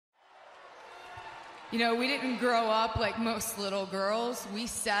You know, we didn't grow up like most little girls. We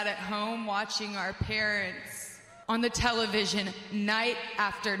sat at home watching our parents on the television night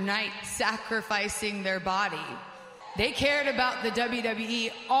after night, sacrificing their body. They cared about the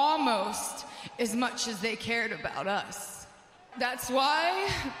WWE almost as much as they cared about us. That's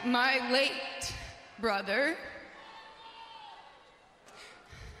why my late brother,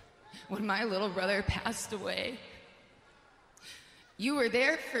 when my little brother passed away, you were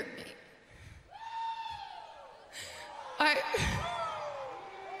there for me.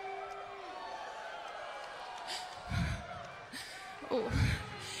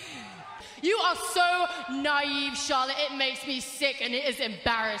 You are so naive, Charlotte. It makes me sick and it is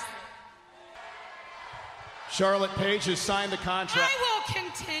embarrassing. Charlotte Page has signed the contract. I will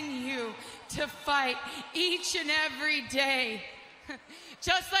continue to fight each and every day.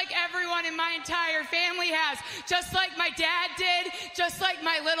 Just like everyone in my entire family has. Just like my dad did. Just like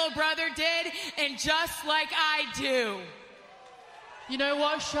my little brother did. And just like I do. You know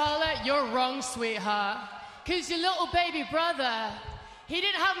what, Charlotte? You're wrong, sweetheart. Because your little baby brother, he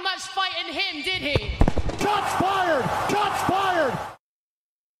didn't have much fight in him, did he? Shots fired! Shots fired!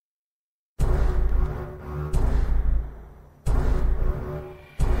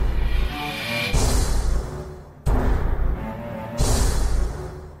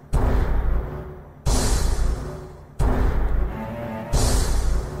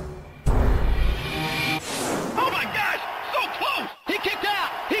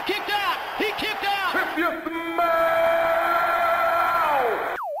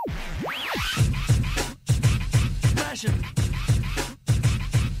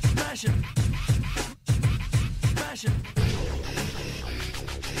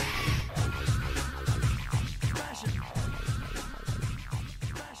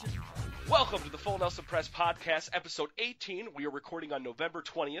 Welcome to the Full Nelson Press Podcast, episode 18. We are recording on November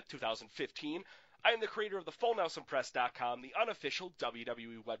 20th, 2015. I am the creator of the FullNelsonPress.com, the unofficial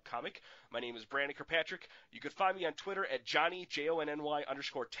WWE webcomic. My name is Brandon Kirkpatrick. You can find me on Twitter at Johnny,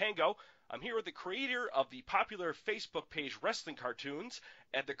 JONNY_Tango. I'm here with the creator of the popular Facebook page Wrestling Cartoons,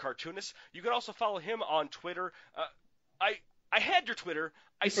 Ed the Cartoonist. You can also follow him on Twitter. I had your Twitter.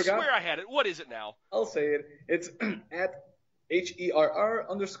 I swear I had it. What is it now? I'll say it. It's at HERR_OPA.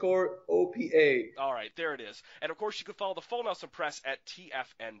 All right, there it is. And, of course, you can follow the Full Nelson Press at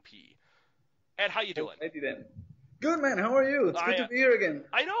TFNP. Ed, how you doing? Thank you, Dan. Good, man. How are you? It's good to be here again.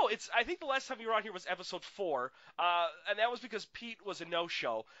 I know. I think the last time you were on here was episode 4, and that was because Pete was a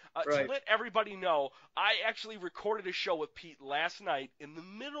no-show. Right. To let everybody know, I actually recorded a show with Pete last night. In the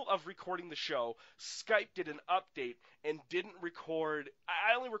middle of recording the show, Skype did an update and didn't record.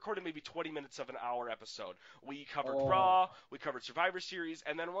 I only recorded maybe 20 minutes of an hour episode. We covered Raw, we covered Survivor Series,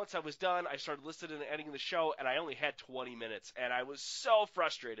 and then once I was done, I started listening and editing the show, and I only had 20 minutes, and I was so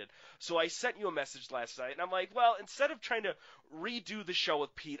frustrated. So I sent you a message last night, and I'm like, well, instead of trying to redo the show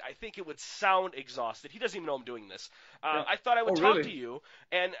with Pete, I think it would sound exhausted. He doesn't even know I'm doing this. I thought I would talk to you,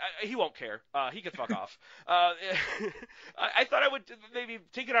 and he won't care. He can fuck off. I thought I would maybe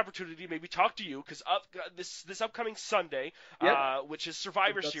take an opportunity, maybe talk to you, because this upcoming Sunday, which is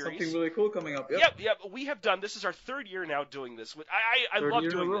Survivor Series. Something really cool coming up. Yep. We have done, this is our third year now doing this. I love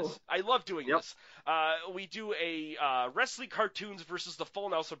doing this. I love doing this. We do a Wrestling Cartoons versus the Full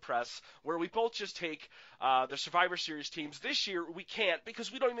Nelson Press, where we both just take the Survivor Series teams. This year we can't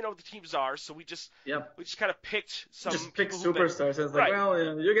because we don't even know what the teams are, so we just kind of picked some. Just pick superstars. It's like,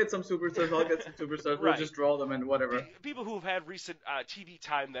 well, you get some superstars, I'll get some superstars. We'll just draw them and whatever. People who have had recent TV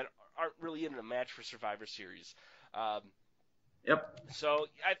time that aren't really in a match for Survivor Series. So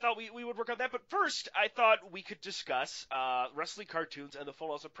I thought we would work on that, but first I thought we could discuss Wrestling Cartoons and the Full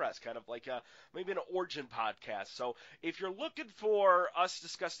Nelson Press, kind of like maybe an origin podcast. So if you're looking for us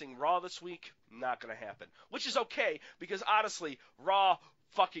discussing Raw this week, not going to happen, which is okay, because honestly, Raw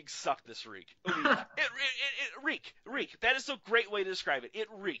fucking sucked this week. It reeked. That is a great way to describe it. It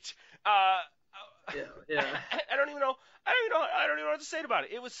reeked. I don't even know what to say about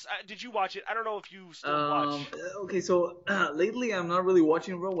it. It was. Did you watch it? I don't know if you still watch. Okay, so lately I'm not really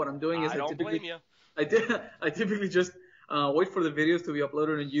watching Raw. What I'm doing is I don't blame you. I typically just wait for the videos to be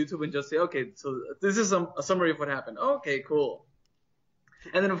uploaded on YouTube and just say, okay, so this is a summary of what happened. Okay, cool.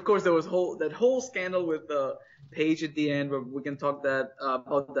 And then of course there was that whole scandal with the Paige at the end, where we can talk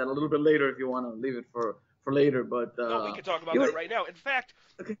about that a little bit later if you want to leave it for later. But we can talk about that right now. In fact.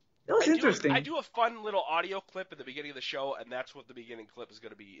 Okay. That was interesting. I do a fun little audio clip at the beginning of the show, and that's what the beginning clip is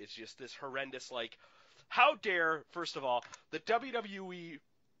going to be. It's just this horrendous, like, how dare, first of all, the WWE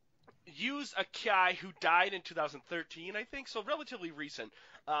use a guy who died in 2013, I think, so relatively recent,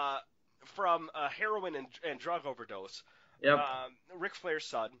 from a heroin and drug overdose. Yep. Ric Flair's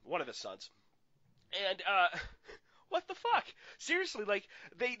son, one of his sons. And what the fuck? Seriously, like,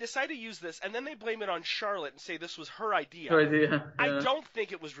 they decide to use this, and then they blame it on Charlotte and say this was her idea. Her idea. I Yeah. don't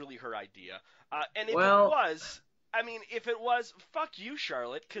think it was really her idea. And if Well- it was, I mean, if it was, fuck you,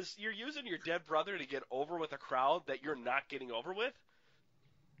 Charlotte, because you're using your dead brother to get over with a crowd that you're not getting over with.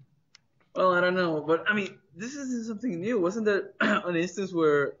 Well, I don't know, but I mean, this isn't something new. Wasn't there an instance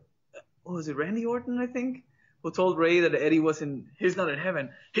where, what was it, Randy Orton, I think, who told Ray that Eddie he's not in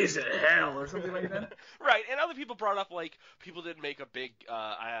heaven, he's in hell, or something like that? Right, and other people brought up, like, people didn't make a big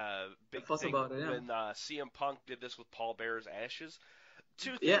fuss thing about it, yeah. when CM Punk did this with Paul Bearer's Ashes.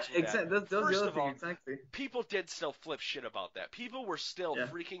 Two things Yeah, with that. exactly. That's the First other of thing, all, exactly. people did still flip shit about that. People were still Yeah.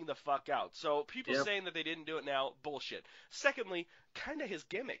 freaking the fuck out. So people Yep. saying that they didn't do it now, bullshit. Secondly, kind of his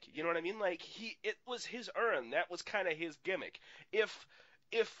gimmick. You know what I mean? Like, it was his urn. That was kind of his gimmick. If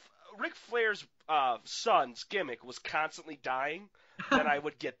Ric Flair's son's gimmick was constantly dying, then I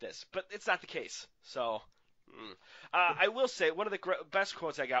would get this. But it's not the case. So. I will say one of the best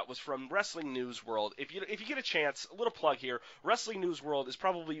quotes I got was from Wrestling News World. If you get a chance, a little plug here. Wrestling News World is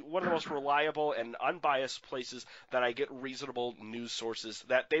probably one of the most reliable and unbiased places that I get reasonable news sources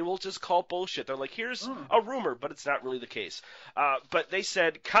that they will just call bullshit. They're like, here's a rumor, but it's not really the case. But they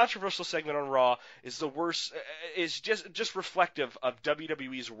said controversial segment on Raw is the worst, is just reflective of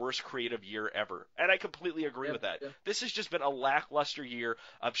WWE's worst creative year ever, and I completely agree with that. Yeah. This has just been a lackluster year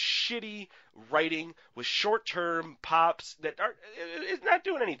of shitty writing with short-term pops that is not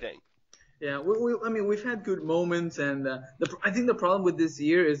doing anything. Yeah, I mean, we've had good moments, and I think the problem with this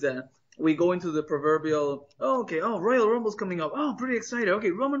year is that we go into the proverbial, Royal Rumble's coming up. Oh, pretty excited.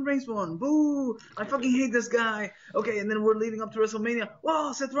 Okay, Roman Reigns won. Boo! I fucking hate this guy. Okay, and then we're leading up to WrestleMania.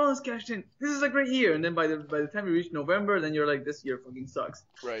 Wow, Seth Rollins cashed in. This is a great year. And then by the time we reach November, then you're like, this year fucking sucks.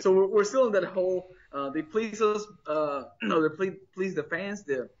 Right. So we're still in that whole, they please us, they please the fans,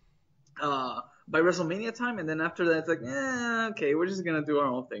 by WrestleMania time, and then after that, it's like, okay, we're just gonna do our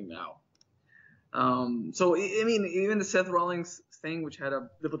own thing now. So I mean, even the Seth Rollins thing, which had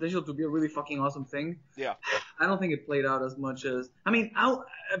the potential to be a really fucking awesome thing, Yeah. I don't think it played out as much as. I mean,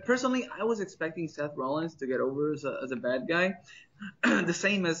 personally, I was expecting Seth Rollins to get over as a bad guy, the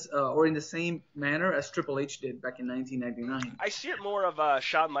same as, or in the same manner as Triple H did back in 1999. I see it more of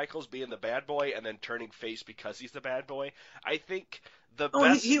Shawn Michaels being the bad boy and then turning face because he's the bad boy. I think the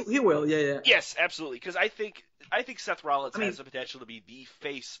best. He will, yeah. Yes, absolutely. Because I think Seth Rollins has the potential to be the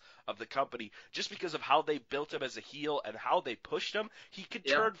face of the company just because of how they built him as a heel and how they pushed him. He could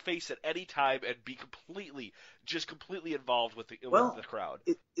turn face at any time and be completely involved with the crowd.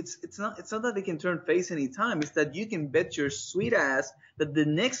 It's not that they can turn face any time. It's that you can bet your sweet ass that the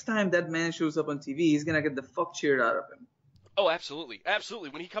next time that man shows up on TV, he's gonna get the fuck cheered out of him. Oh, absolutely.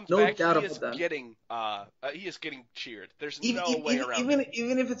 When he comes No back, doubt he is about that. getting cheered. There's no way around even it.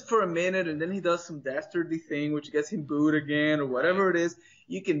 Even if it's for a minute and then he does some dastardly thing which gets him booed again or whatever it is,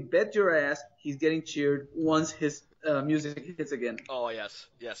 you can bet your ass he's getting cheered once his music hits again. Oh yes.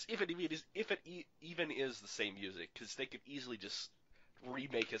 If it even is the same music, because they could easily just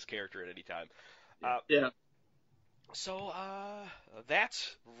remake his character at any time. Yeah. So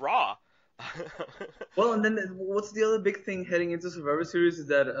that's Raw. Well, and then what's the other big thing heading into Survivor Series is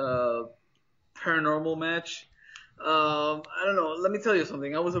that paranormal match. I don't know. Let me tell you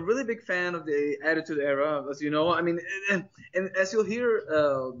something. I was a really big fan of the Attitude Era, as you know. I mean, and as you'll hear,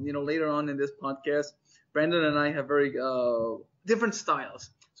 later on in this podcast, Brandon and I have very different styles.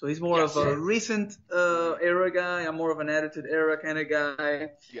 So he's more of a recent era guy. I'm more of an Attitude Era kind of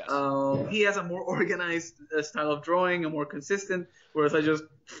guy. Yes. He has a more organized style of drawing, a more consistent, whereas I just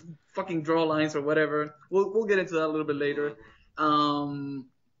fucking draw lines or whatever. We'll get into that a little bit later. So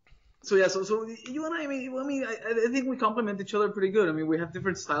you and I think we complement each other pretty good. I mean, we have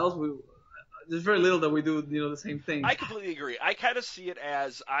different styles. There's very little that we do, the same thing. I completely agree. I kind of see it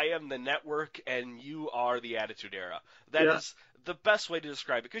as I am the network and you are the Attitude Era. That is the best way to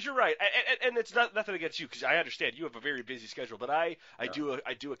describe it, because you're right, and it's nothing against you, because I understand you have a very busy schedule, but I do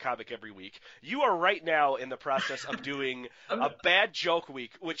a comic every week. You are right now in the process of doing a bad joke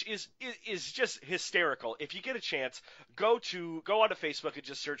week, which is just hysterical. If you get a chance, go onto Facebook and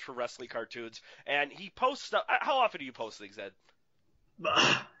just search for Wrestling Cartoons, and he posts stuff. How often do you post things, Ed?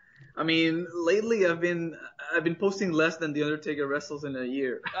 I mean, lately I've been posting less than The Undertaker wrestles in a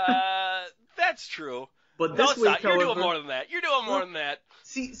year. That's true. But this week, You're however, doing more than that.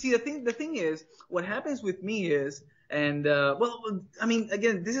 See, the thing is, what happens with me is, and I mean,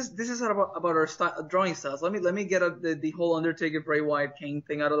 again, this is about our drawing styles. Let me get the whole Undertaker, Bray Wyatt, Kane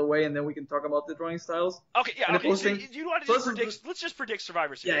thing out of the way, and then we can talk about the drawing styles. Okay, yeah. Okay, so you want to predict? Let's just predict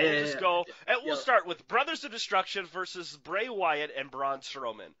Survivor Series. Yeah, We'll just go, and we'll start with Brothers of Destruction versus Bray Wyatt and Braun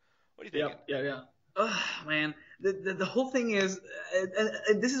Strowman. What are you thinking? Yeah. Man, the whole thing is,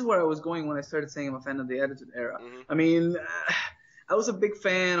 and this is where I was going when I started saying I'm a fan of the Attitude Era. Mhm. I mean, I was a big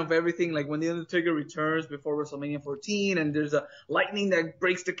fan of everything, like when The Undertaker returns before WrestleMania 14, and there's a lightning that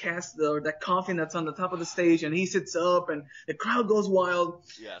breaks the cast, or that coffin that's on the top of the stage, and he sits up, and the crowd goes wild.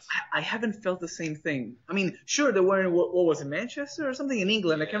 Yes. I haven't felt the same thing. I mean, sure, they were in, what was it, Manchester or something in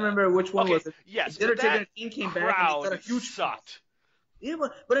England? I can't remember which one Okay, was it. yes, The but Undertaker that and Kane came back, and crowd they got a huge sucked. Yeah,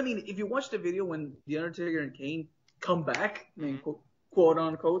 but I mean, if you watch the video when The Undertaker and Kane come back, I mean, quote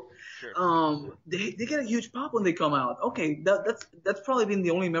unquote, Sure. they get a huge pop when they come out. Okay, that's probably been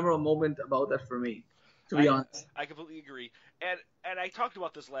the only memorable moment about that for me, to be honest. I completely agree. And I talked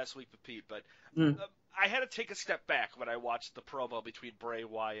about this last week with Pete, but Mm. I had to take a step back when I watched the promo between Bray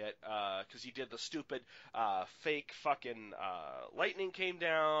Wyatt, because he did the stupid fake fucking lightning came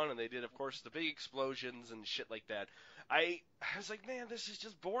down, and they did, of course, the big explosions and shit like that. I was like, man, this is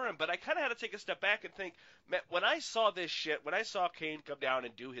just boring. But I kind of had to take a step back and think, man, when I saw this shit, when I saw Kane come down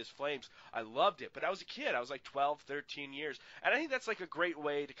and do his flames, I loved it. But I was a kid. I was like 12, 13 years. And I think that's like a great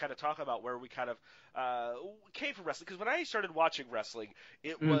way to kind of talk about where we kind of came from wrestling. Because when I started watching wrestling,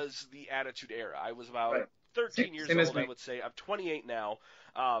 it was the Attitude Era. I was about Right. 13 years Same as old, I me. would say. I'm 28 now.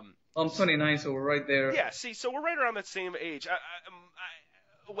 I'm 29, so we're right there. Yeah, see, so we're right around that same age.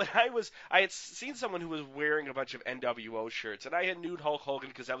 When I had seen someone who was wearing a bunch of NWO shirts, and I had nude Hulk Hogan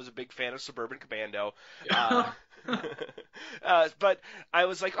because I was a big fan of Suburban Commando. But I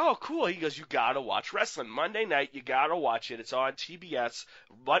was like, oh, cool. He goes, you gotta watch wrestling. Monday night, you gotta watch it. It's on TBS.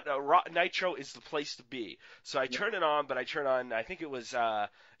 But Nitro is the place to be. So I turn it on, but I turn on, I think it was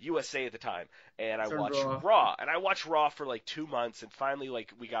USA at the time, and I watched Raw. And I watched Raw for like 2 months, and finally,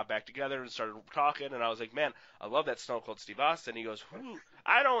 like, we got back together and started talking, and I was like, man, I love that Stone Cold Steve Austin. He goes, who?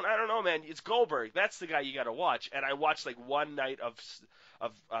 I don't know, man. It's Goldberg. That's the guy you got to watch. And I watched like one night of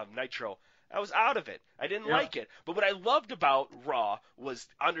Nitro. I was out of it. I didn't like it. But what I loved about Raw was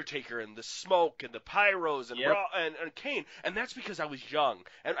Undertaker and the smoke and the pyros and Raw and Kane. And that's because I was young.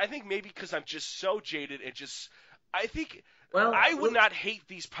 And I think maybe because I'm just so jaded and just I think. Well, I would not hate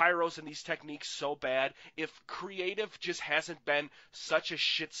these pyros and these techniques so bad if creative just hasn't been such a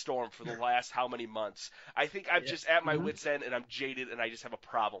shitstorm for the last how many months. I think I'm just at my wit's end and I'm jaded and I just have a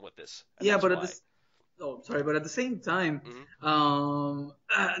problem with this. Yeah, but at the same time,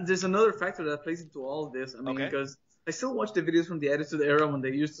 there's another factor that plays into all of this. I mean, because I still watch the videos from the Attitude Era when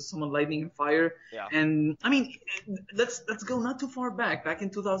they used to summon lightning and fire. Yeah. And I mean, let's go not too far back. Back in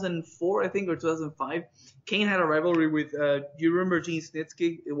 2004, I think, or 2005, Kane had a rivalry with. Do you remember Gene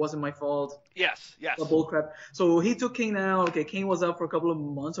Snitsky? It wasn't my fault. Yes. Bullcrap. So he took Kane out. Okay, Kane was out for a couple of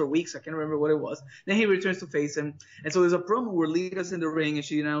months or weeks. I can't remember what it was. Then he returns to face him. And so there's a promo where Lita's in the ring and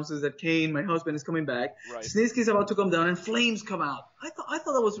she announces that Kane, my husband, is coming back. Right. Snitsky's about to come down and flames come out. I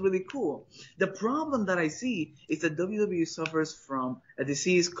thought that was really cool. The problem that I see is that WWE suffers from a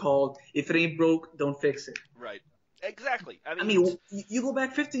disease called if it ain't broke, don't fix it. Right. Exactly. I mean, you go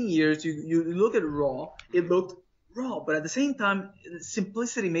back 15 years, you look at Raw, it looked Raw, but at the same time,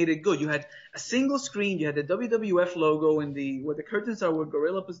 simplicity made it good. You had a single screen, you had the WWF logo and where the curtains are, where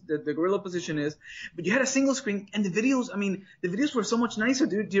the gorilla position is, but you had a single screen, and the videos were so much nicer.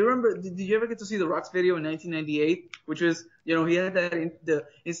 Do you remember? Did you ever get to see The Rock's video in 1998, which was, he had that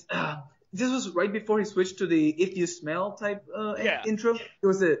this was right before he switched to the "If You Smell" type intro. It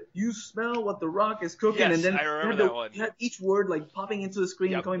was the "You smell what the Rock is cooking," yes, and then I remember that one. You had each word like popping into the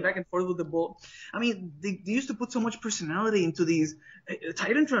screen and coming back and forth with the ball. I mean, they used to put so much personality into these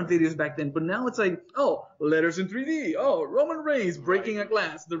Titantron videos back then, but now it's like, oh, letters in 3D. Oh, Roman Reigns breaking a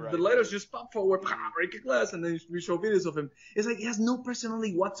glass. The letters just pop forward, break a glass, and then we show videos of him. It's like he has no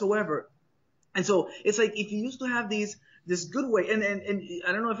personality whatsoever. And so it's like if you used to have this good way, and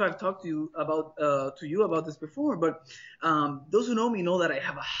I don't know if I've talked to you about this before, but those who know me know that I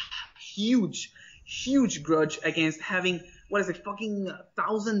have a huge grudge against having fucking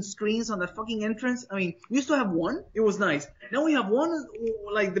 1,000 screens on that fucking entrance. I mean, we used to have one, it was nice. Now we have one,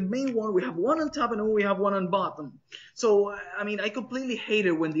 like the main one, we have one on top and then we have one on bottom. So, I mean, I completely hate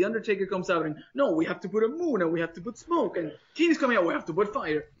it when The Undertaker comes out and, no, we have to put a moon and we have to put smoke, and Kane's coming out, we have to put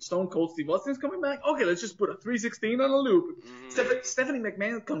fire. Stone Cold Steve Austin's coming back, okay, let's just put a 316 on a loop. Stephanie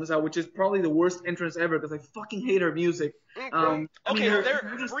McMahon comes out, which is probably the worst entrance ever because I fucking hate her music.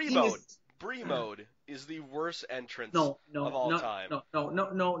 Brie Mode is the worst entrance of all time.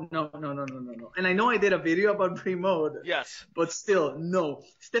 No. And I know I did a video about Brie Mode. Yes. But still, no.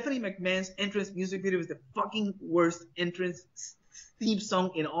 Stephanie McMahon's entrance music video is the fucking worst entrance theme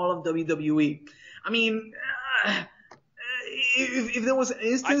song in all of WWE. I mean, if there was an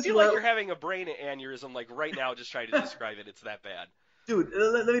instance I feel like you're having a brain aneurysm like right now just trying to describe it. It's that bad. Dude,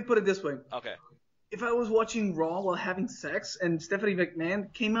 let me put it this way. Okay. if I was watching Raw while having sex and Stephanie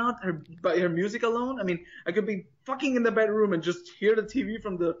McMahon came out by her music alone, I mean, I could be fucking in the bedroom and just hear the TV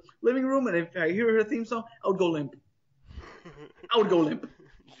from the living room, and if I hear her theme song, I would go limp. I would go limp.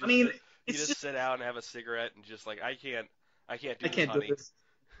 I mean, you just sit out and have a cigarette and just like, I can't do do this.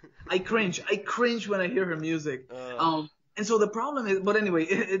 I cringe when I hear her music. And so the problem is, but anyway,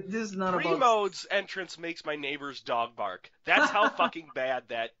 this is not about. Primo's entrance makes my neighbor's dog bark. That's how fucking bad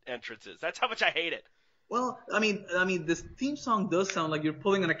that entrance is. That's how much I hate it. Well, I mean, this theme song does sound like you're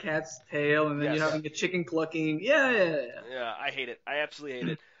pulling on a cat's tail, and then you're having a chicken clucking. Yeah. Yeah, I hate it. I absolutely hate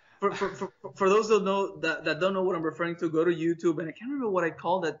it. For those that don't know what I'm referring to, go to YouTube, and I can't remember what I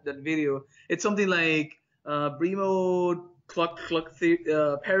called that video. It's something like Brimo Cluck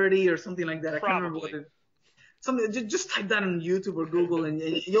parody or something like that. I can't remember what it. Something, just type that on YouTube or Google and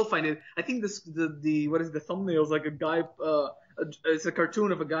you'll find it. I think the thumbnail is like a guy. It's a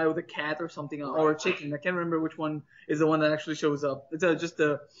cartoon of a guy with a cat or something, or a chicken. I can't remember which one is the one that actually shows up. It's just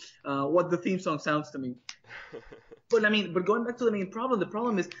what the theme song sounds to me. But going back to the main problem, the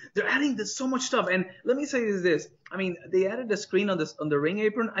problem is they're adding so much stuff. And let me say this: I mean, they added a screen on the ring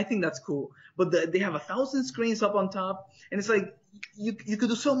apron. I think that's cool. But they have 1,000 screens up on top, and it's like you could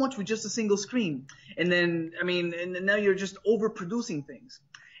do so much with just a single screen. And then and now you're just overproducing things.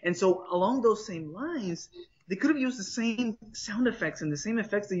 And so along those same lines, they could have used the same sound effects and the same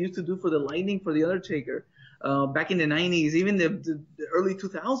effects they used to do for the Lightning for the Undertaker. Back in the 90s, even the early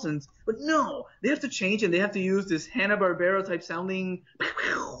 2000s. But no, they have to change and they have to use this Hanna-Barbera type sounding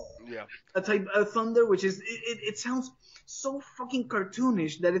type thunder, which is it sounds so fucking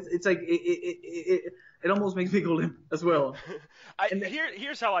cartoonish that it's like it almost makes me go limp as well.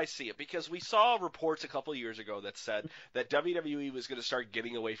 Here's how I see it, because we saw reports a couple years ago that said that WWE was going to start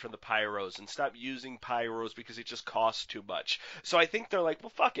getting away from the pyros and stop using pyros because it just costs too much. So I think they're like, well,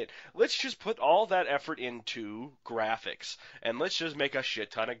 fuck it. Let's just put all that effort into graphics, and let's just make a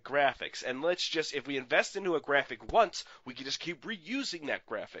shit ton of graphics. And let's just, if we invest into a graphic once, we can just keep reusing that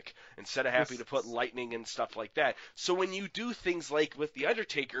graphic instead of having to put lightning and stuff like that. So when you do things like with The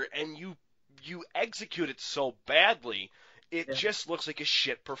Undertaker and you execute it so badly, it just looks like a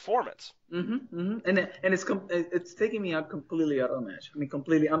shit performance. And it's taking me out completely out of the match. I mean,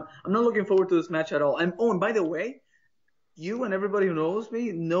 completely. I'm not looking forward to this match at all. And by the way, you and everybody who knows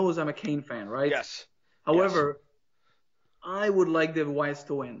me knows I'm a Kane fan, right? Yes. However, I would like the Wyatts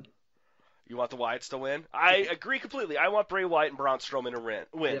to win. You want the Wyatts to win? I agree completely. I want Bray Wyatt and Braun Strowman to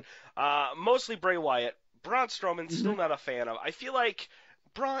win. Yep. Mostly Bray Wyatt. Braun Strowman, still not a fan of. I feel like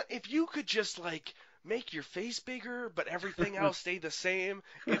Braun, if you could just like make your face bigger, but everything else stay the same,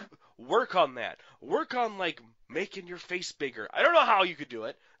 work on that. Work on like making your face bigger. I don't know how you could do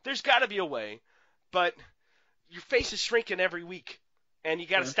it. There's got to be a way, but your face is shrinking every week, and you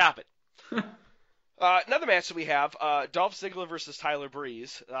got to stop it. Another match that we have, Dolph Ziggler versus Tyler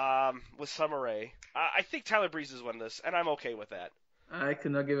Breeze with Summer Rae. I think Tyler Breeze is winning this, and I'm okay with that. I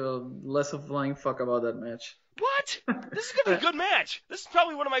could not give a less of a flying fuck about that match. What? This is going to be a good match. This is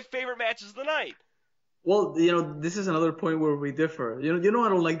probably one of my favorite matches of the night. Well, this is another point where we differ. I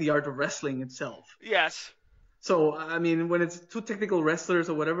don't like the art of wrestling itself. Yes. So, I mean, when it's two technical wrestlers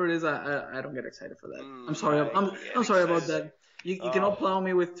or whatever it is, I don't get excited for that. I'm sorry. I'm sorry about that. You cannot plow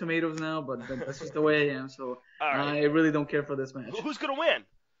me with tomatoes now, but that's just the way I am. So right. I really don't care for this match. Who's going to win?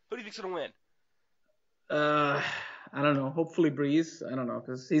 Who do you think's going to win? I don't know. Hopefully Breeze. I don't know,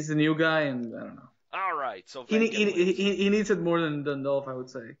 because he's the new guy, and I don't know. All right. So he needs it more than Dolph, I would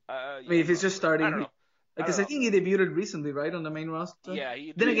say. I mean, if he's just starting. I don't know. Because I think he debuted recently, right, on the main roster? Yeah,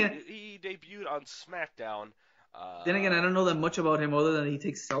 he debuted on SmackDown. Then again, I don't know that much about him other than he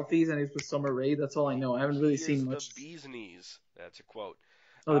takes selfies and he's with Summer Rae. That's all I know. I haven't really seen much. The bee's knees. That's a quote.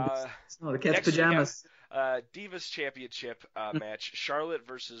 The cat's pajamas. Divas Championship match: Charlotte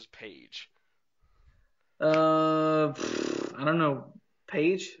versus Paige. I don't know.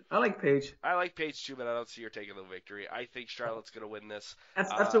 Paige? I like Paige. I like Paige too, but I don't see her taking the victory. I think Charlotte's going to win this.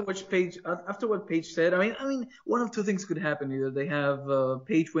 After what Paige said, I mean, one of two things could happen. Either they have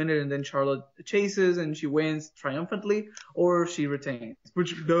Paige win it and then Charlotte chases and she wins triumphantly, or she retains.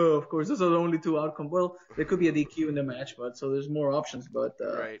 Which, of course, those are the only two outcomes. Well, there could be a DQ in the match, so there's more options. But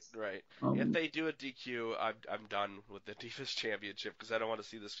right. If they do a DQ, I'm done with the Divas Championship because I don't want to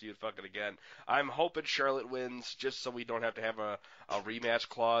see this feud fucking again. I'm hoping Charlotte wins just so we don't have to have a rematch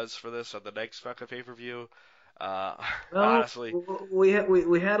clause for this on the next fucking pay-per-view. Honestly. we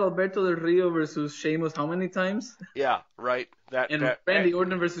had Alberto Del Rio versus Sheamus how many times? Yeah, right. And Randy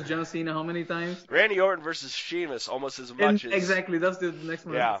Orton versus John Cena how many times? Randy Orton versus Sheamus almost as much as... Exactly, that's the next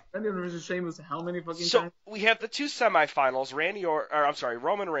one. Yeah. Randy Orton versus Sheamus how many fucking So times? we have the two semifinals,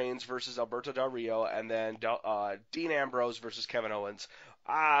 Roman Reigns versus Alberto Del Rio, and then Dean Ambrose versus Kevin Owens.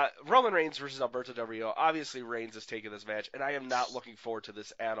 Roman Reigns versus Alberto Del Rio. Obviously, Reigns is taking this match, and I am not looking forward to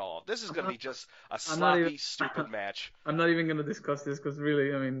this at all. This is going to be just a sloppy, stupid match. I'm not even going to discuss this because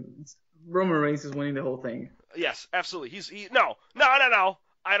really, I mean, Roman Reigns is winning the whole thing. Yes, absolutely. No.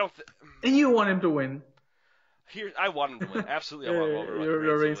 I don't. And you want him to win. I want him to win. Absolutely, I want Roman Reigns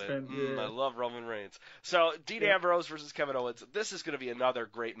You're a Reigns to win. fan. Yeah. I love Roman Reigns. So, Dean Ambrose versus Kevin Owens. This is going to be another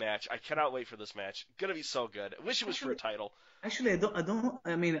great match. I cannot wait for this match. Going to be so good. I wish it was for a title. Actually,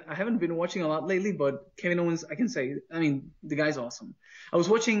 I mean, I haven't been watching a lot lately, but Kevin Owens, I can say, I mean, the guy's awesome. I was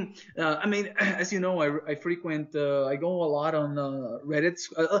watching, I mean, as you know, I frequent, I go a lot on Reddit.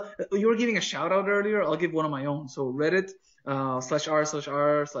 You were giving a shout out earlier. I'll give one of my own. So Reddit,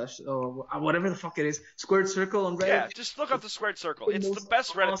 /r/r/ whatever the fuck it is, Squared Circle on Reddit. Yeah, just look up the Squared Circle. It's the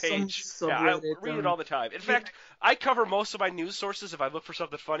best Reddit awesome page. Yeah, I read it all the time. In fact, I cover most of my news sources. If I look for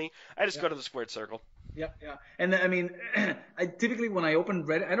something funny, I just go to the Squared Circle. Yeah. And I mean, I typically when I open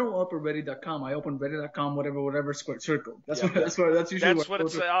Reddit, I don't open Reddit.com. I open Reddit.com, whatever Squared Circle. That's usually that's what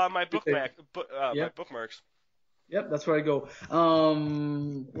it's on my my bookmarks. Yep, that's where I go.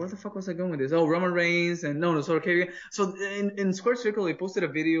 Where the fuck was I going with this? Oh, Roman Reigns and sorry. So in Squared Circle, they posted a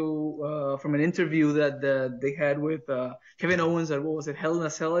video from an interview that they had with Kevin Owens at what was it, Hell in a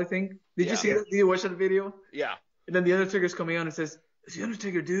Cell, I think. Did you see that? Did you watch that video? Yeah. And then the Undertaker's coming on and says, "It's the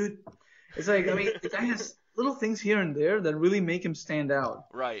Undertaker, dude." It's like, I mean, the guy has little things here and there that really make him stand out.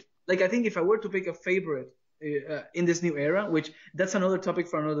 Right. Like I think if I were to pick a favorite in this new era, which that's another topic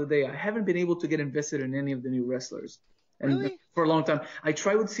for another day. I haven't been able to get invested in any of the new wrestlers, and really? For a long time. I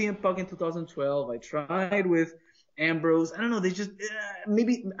tried with CM Punk in 2012. I tried with Ambrose. I don't know. They just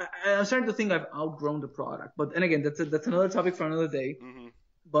maybe I'm starting to think I've outgrown the product. But and again, that's another topic for another day. Mm-hmm.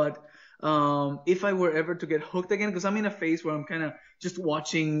 But if I were ever to get hooked again, because I'm in a phase where I'm kind of just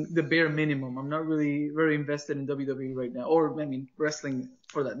watching the bare minimum. I'm not really very invested in WWE right now, or I mean wrestling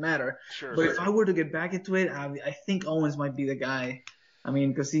for that matter. Sure. But if I were to get back into it, I think Owens might be the guy. I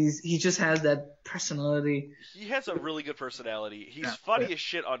mean, because he just has that personality. He has a really good personality. He's funny as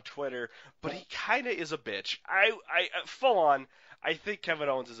shit on Twitter, but he kind of is a bitch. I full on. I think Kevin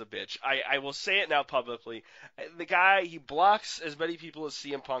Owens is a bitch. I will say it now publicly. The guy, he blocks as many people as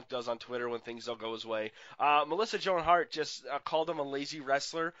CM Punk does on Twitter when things don't go his way. Melissa Joan Hart just called him a lazy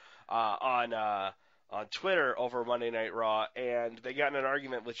wrestler on Twitter over Monday Night Raw, and they got in an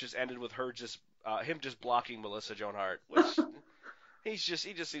argument which just ended with her him just blocking Melissa Joan Hart, which he just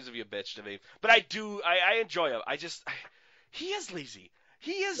seems to be a bitch to me. But I enjoy him. He is lazy.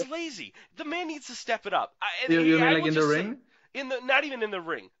 He is lazy. The man needs to step it up. You mean like in the ring? Not even in the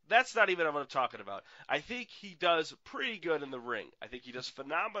ring. That's not even what I'm talking about. I think he does pretty good in the ring. I think he does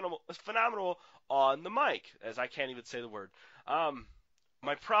phenomenal on the mic, as I can't even say the word.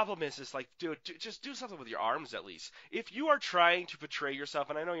 My problem is like, dude, just do something with your arms at least. If you are trying to portray yourself,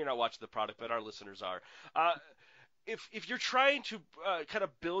 and I know you're not watching the product, but our listeners are. If you're trying to kind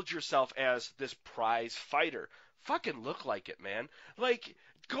of build yourself as this prize fighter, fucking look like it, man. Like,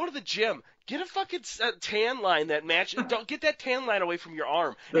 go to the gym. Get a fucking tan line that match. Don't get that tan line away from your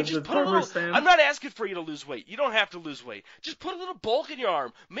arm. And just put a little. I'm not asking for you to lose weight. You don't have to lose weight. Just put a little bulk in your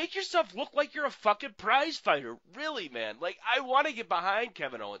arm. Make yourself look like you're a fucking prize fighter. Really, man. Like, I want to get behind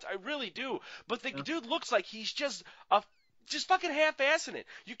Kevin Owens. I really do. But the dude looks like he's just fucking half-assing it.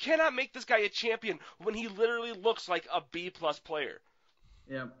 You cannot make this guy a champion when he literally looks like a B-plus player.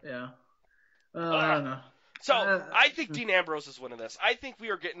 Yeah. I don't know. So, I think Dean Ambrose is winning this. I think we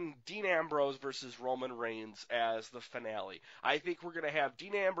are getting Dean Ambrose versus Roman Reigns as the finale. I think we're going to have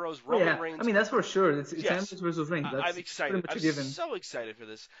Dean Ambrose, Roman Reigns. I mean, that's for sure. It's Ambrose versus Reigns. I'm excited. I'm so excited for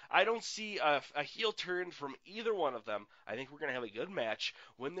this. I don't see a heel turn from either one of them. I think we're going to have a good match.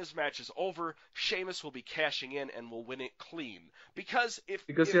 When this match is over, Sheamus will be cashing in and will win it clean. Because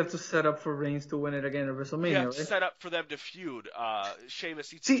you have to set up for Reigns to win it again at WrestleMania, you have right? to set up for them to feud.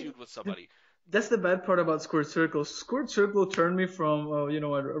 Sheamus needs to feud with somebody. That's the bad part about Squared Circle. Squared Circle turned me from,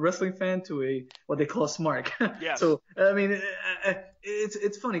 a wrestling fan to what they call a smark. Yes. So, I mean,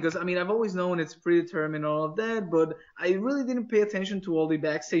 it's funny because, I mean, I've always known it's predetermined and all of that, but I really didn't pay attention to all the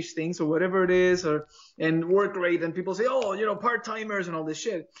backstage things or whatever it is and work rate. And people say, part-timers and all this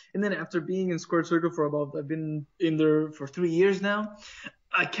shit. And then after being in Squared Circle I've been in there for 3 years now,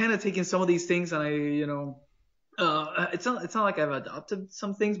 I kind of taken some of these things and it's not like I've adopted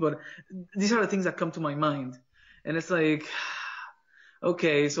some things, but these are the things that come to my mind. And it's like,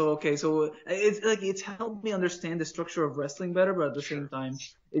 okay, so it's like it's helped me understand the structure of wrestling better, but at the same time,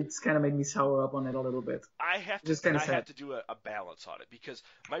 it's kind of made me sour up on it a little bit. I have Just to kinda I sad. have to do a balance on it because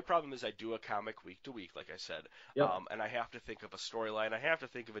my problem is I do a comic week to week, like I said, Yep. and I have to think of a storyline. I have to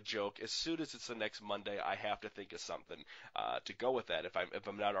think of a joke. As soon as it's the next Monday, I have to think of something to go with that. If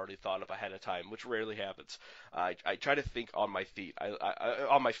I'm not already thought of ahead of time, which rarely happens, I try to think on my feet.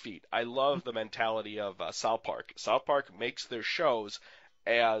 On my feet. I love the mentality of South Park. South Park makes their shows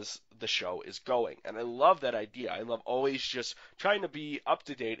as the show is going. And I love that idea. I love always just trying to be up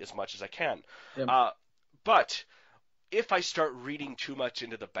to date as much as I can. Yep. But if I start reading too much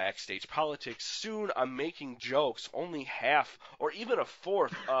into the backstage politics, soon I'm making jokes only half or even a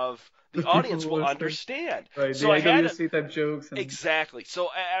fourth of the audience will understand. Right, So the I had to, IWC type jokes. And... Exactly. So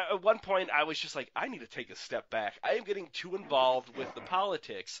at one point, I was just like, I need to take a step back. I am getting too involved with the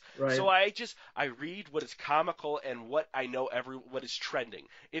politics. Right. So I read what is comical and what I know what is trending.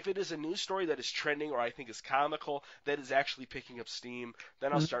 If it is a news story that is trending or I think is comical, that is actually picking up steam,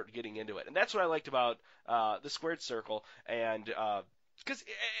 then I'll start getting into it. And that's what I liked about the Squared Circle and. Because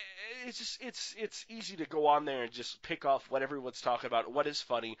it's easy to go on there and just pick off what everyone's talking about, what is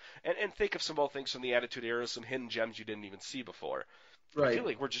funny, and think of some old things from the Attitude Era, some hidden gems you didn't even see before. Right. I feel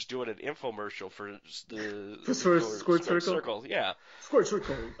like we're just doing an infomercial for the Squared Circle? Yeah. Squared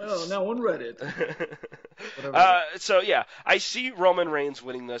Circle. Oh, now on Reddit. So yeah, I see Roman Reigns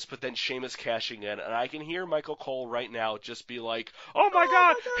winning this, but then Sheamus cashing in, and I can hear Michael Cole right now just be like, "Oh my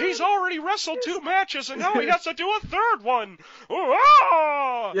God, he's already wrestled 2 matches, and now he has to do a third one."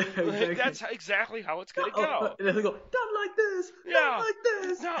 Oh, Yeah, exactly. That's exactly how it's gonna go. And they go, not like this, Yeah. not like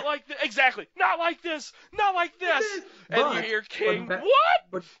this. Not like this. Exactly. Not like this. Not like this. And you hear King, but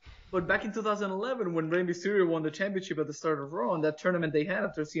what? But back in 2011, when Rey Mysterio won the championship at the start of Raw, and that tournament they had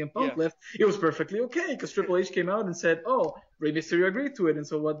after CM Punk left, it was perfectly okay because Triple H came out and said, "Oh, Rey Mysterio agreed to it." And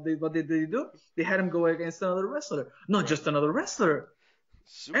so what did they do? They had him go against another wrestler, not just another wrestler,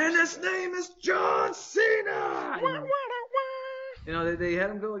 and his name is John Cena. You know, they had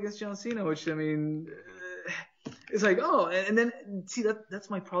him go against John Cena, which I mean, it's like, oh, and then see that's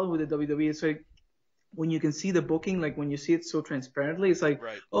my problem with the WWE. It's like, when you can see the booking, like when you see it so transparently, it's like,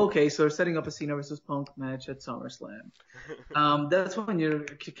 okay, so they're setting up a Cena versus Punk match at SummerSlam. That's when you're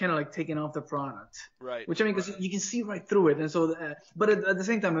kind of like taking off the product. Right. Which I mean, because you can see right through it. And so, but at the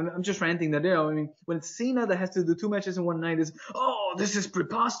same time, I'm just ranting that, I mean, when it's Cena that has to do 2 matches in one night, is, oh, this is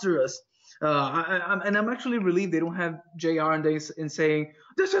preposterous. I'm actually relieved they don't have JR in saying,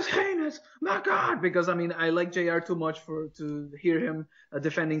 this is heinous, my God, because I mean, I like JR too much to hear him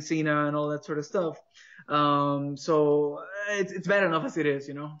defending Cena and all that sort of stuff. So it's bad enough as it is,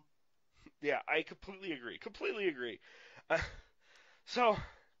 you know? Yeah, I completely agree. So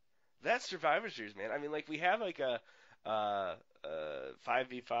that's Survivor Series, man. I mean, like, we have like a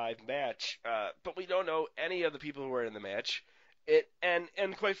 5v5 match, but we don't know any of the people who are in the match.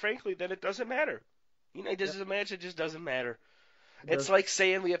 And quite frankly, then it doesn't matter. You know, this is a match. It just doesn't matter. It's like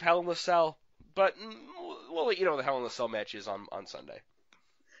saying we have Hell in a Cell, but we'll let you know the Hell in a Cell match is on Sunday.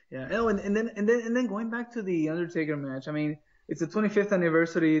 Yeah. Oh, and then going back to the Undertaker match. I mean, it's the 25th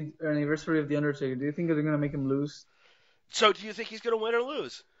anniversary of the Undertaker. Do you think they're gonna make him lose? So, do you think he's gonna win or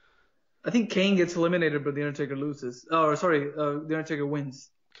lose? I think Kane gets eliminated, but the Undertaker loses. Oh, sorry, the Undertaker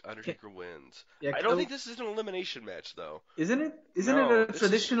wins. Undertaker wins. Yeah, I don't think this is an elimination match, though. Isn't it? Isn't it a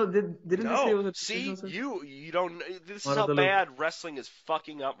traditional? Didn't they say it was a traditional? See, you don't. This is how bad wrestling is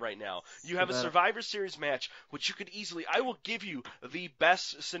fucking up right now. You have a Survivor Series match, which you could easily. I will give you the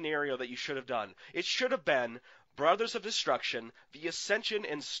best scenario that you should have done. It should have been Brothers of Destruction, The Ascension,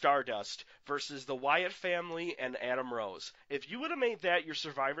 and Stardust versus the Wyatt family and Adam Rose. If you would have made that your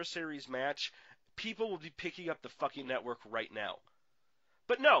Survivor Series match, people would be picking up the fucking network right now.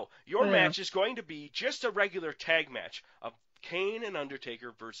 But no, your match is going to be just a regular tag match of Kane and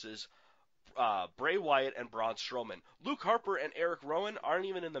Undertaker versus Bray Wyatt and Braun Strowman. Luke Harper and Eric Rowan aren't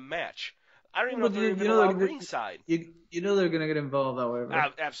even in the match. I don't even know if they're even on ringside. You know they're gonna get involved,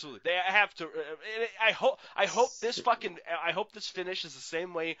 however. Absolutely, they have to. I hope this finish is the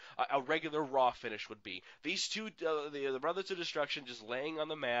same way a regular Raw finish would be. These two, the Brothers of Destruction, just laying on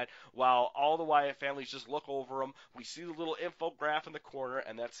the mat while all the Wyatt families just look over them. We see the little infograph in the corner,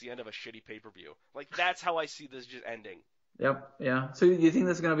 and that's the end of a shitty pay-per-view. Like, that's how I see this just ending. Yep. Yeah. So you think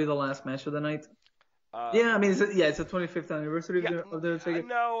that's gonna be the last match of the night? Yeah, I mean, it's the 25th anniversary of the Undertaker.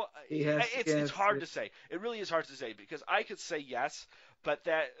 No, it's hard to say. It really is hard to say because I could say yes, but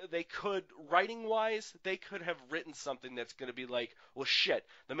that they could, writing-wise, they could have written something that's going to be like, well, shit,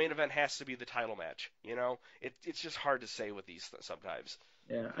 the main event has to be the title match. You know, it's just hard to say with these sometimes.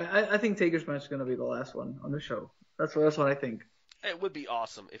 Yeah, I think Taker's match is gonna be the last one on the show. That's what I think. It would be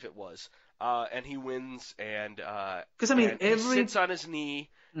awesome if it was. And he wins, and Because I mean, he sits on his knee,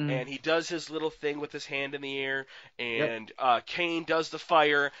 and he does his little thing with his hand in the air, and Kane does the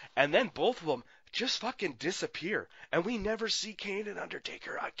fire, and then both of them just fucking disappear, and we never see Kane and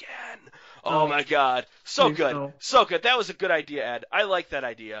Undertaker again. Oh my God, so good, no. so good. That was a good idea, Ed. I like that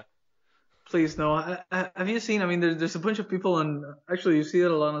idea. Please no. Have you seen? I mean, there's a bunch of people on. Actually, you see it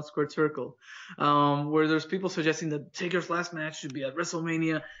a lot on Squared Circle, where there's people suggesting that Taker's last match should be at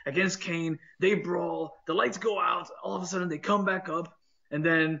WrestleMania against Kane. They brawl, the lights go out, all of a sudden they come back up, and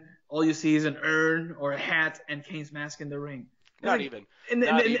then all you see is an urn or a hat and Kane's mask in the ring. Not even. And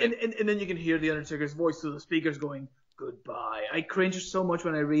then you can hear the Undertaker's voice through the speakers going, "Goodbye." I cringe so much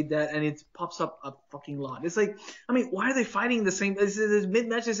when I read that, and it pops up a fucking lot. It's like, I mean, why are they fighting the same? This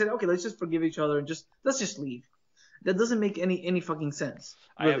mid-match, they said, okay, let's just forgive each other and let's just leave. That doesn't make any fucking sense.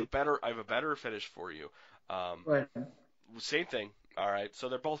 Really. I have a better finish for you. Right. Same thing. All right, so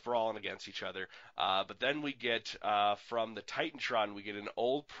they're both brawling against each other. But then we get from the Titantron, we get an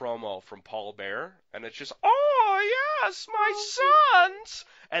old promo from Paul Bearer, and it's just, "Oh yes, my sons!"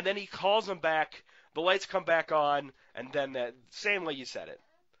 And then he calls them back. The lights come back on, and then that same way you said it.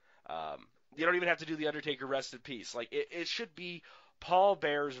 You don't even have to do the Undertaker rest in peace. Like it should be Paul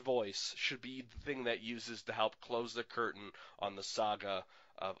Bearer's voice should be the thing that uses to help close the curtain on the saga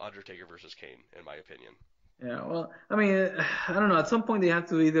of Undertaker versus Kane, in my opinion. Yeah, well, I mean, I don't know. At some point, they have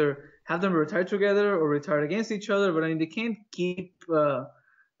to either have them retire together or retire against each other. But I mean, they can't keep, going.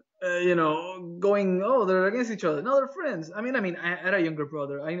 Oh, they're against each other. No, they're friends. I mean, I had a younger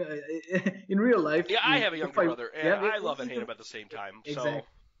brother. In real life. Yeah, I have a younger brother, and I love and hate him at the same time. Exactly. So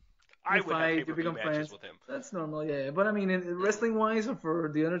I would have pay-per-view matches friends with him. That's normal, yeah. But I mean, wrestling-wise, or for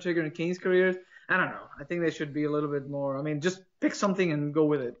the Undertaker and Kane's careers, I don't know. I think they should be a little bit more. I mean, just pick something and go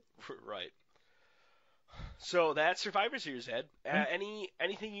with it. Right. So that's Survivor Series, Ed.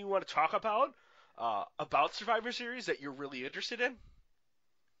 Anything you want to talk about Survivor Series that you're really interested in?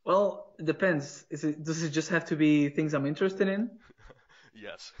 Well, it depends. Does it just have to be things I'm interested in?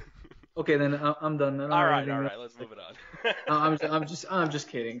 Yes. Okay, then I'm done. All right. Let's move it on. I'm just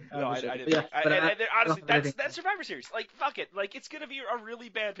kidding. No, I didn't. Yeah, honestly, that's Survivor Series. Like, fuck it. Like, it's gonna be a really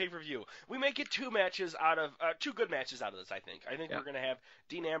bad pay-per-view. We may get two good matches out of this. I think we're gonna have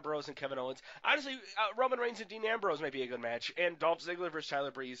Dean Ambrose and Kevin Owens. Honestly, Roman Reigns and Dean Ambrose might be a good match, and Dolph Ziggler versus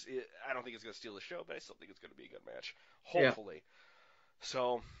Tyler Breeze. I don't think it's gonna steal the show, but I still think it's gonna be a good match. Hopefully. Yeah.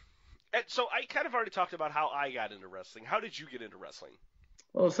 So I kind of already talked about how I got into wrestling. How did you get into wrestling?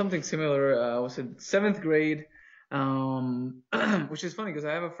 Well, something similar. I was in 7th grade, which is funny because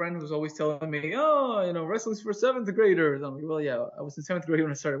I have a friend who's always telling me, wrestling's for 7th graders. I'm like, well, yeah, I was in 7th grade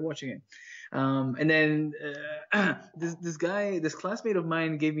when I started watching it. And then this classmate of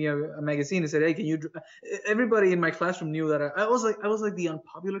mine gave me a magazine and said, hey, can you everybody in my classroom knew that I was like the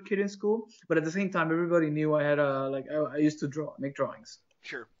unpopular kid in school, but at the same time, everybody knew I had I used to make drawings.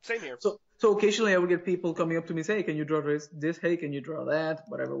 Sure. Same here. So occasionally I would get people coming up to me and say, hey, can you draw this? Hey, can you draw that?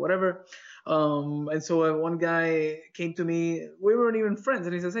 Whatever. And so one guy came to me. We weren't even friends.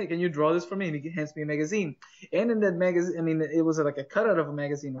 And he says, hey, can you draw this for me? And he hands me a magazine. And in that magazine, I mean, it was like a cutout of a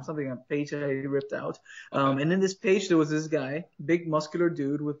magazine or something, a page I ripped out. And in this page, there was this guy, big muscular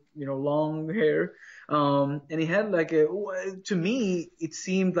dude with, long hair. And he had to me, it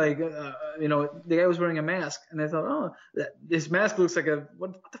seemed like, the guy was wearing a mask. And I thought, this mask looks like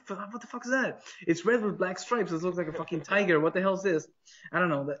what the fuck is that? It's red with black stripes. It looks like a fucking tiger. What the hell is this? I don't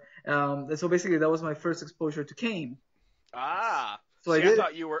know. So basically, that was my first exposure to Kane. Ah. So I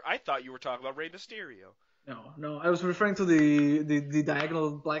thought you were talking about Rey Mysterio. No. I was referring to the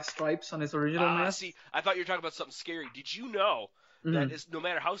diagonal black stripes on his original mask. See, I thought you were talking about something scary. Did you know that no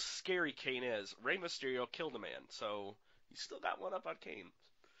matter how scary Kane is, Rey Mysterio killed a man, so you still got one up on Kane.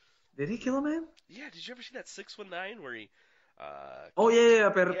 Did he kill a man? Yeah. Did you ever see that 619 where he?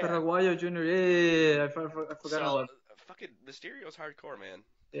 Paraguayo Jr. Yeah. I forgot about. Fucking Mysterio's hardcore, man.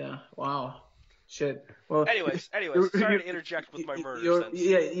 Yeah. Wow. Shit. Well. Anyways, sorry to interject with my murder sense.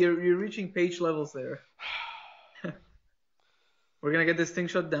 Yeah, you're reaching page levels there. We're gonna get this thing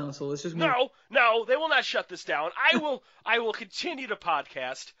shut down, so let's just move. No, they will not shut this down. I will continue to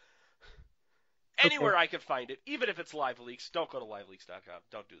podcast anywhere I can find it, even if it's Live Leaks. Don't go to liveleaks.com.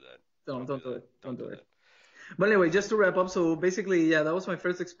 Don't do that. Don't do it. But anyway, just to wrap up, so basically, yeah, that was my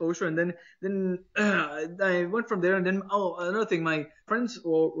first exposure, and then I went from there, and then another thing, my friends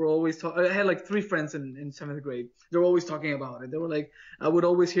were always talking. I had like 3 friends in 7th grade. They were always talking about it. They were like, I would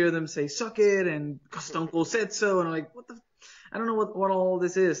always hear them say "suck it" and "'cause Stone Cold said so," and I'm like, what the. I don't know what all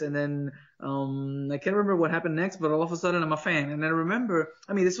this is. And then I can't remember what happened next, but all of a sudden I'm a fan. And I remember,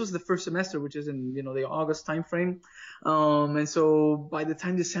 I mean, this was the first semester, which is in, the August time frame. And so by the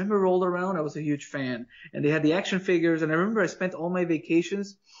time December rolled around, I was a huge fan. And they had the action figures. And I remember I spent all my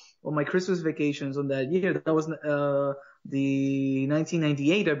vacations, all my Christmas vacations on that year. That was the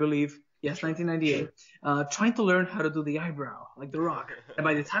 1998, I believe. Yes, 1998. Trying to learn how to do the eyebrow, like The Rock. And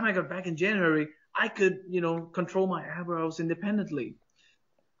by the time I got back in January, I could, control my eyebrows independently.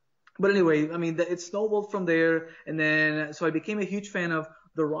 But anyway, I mean, it snowballed from there. And then, so I became a huge fan of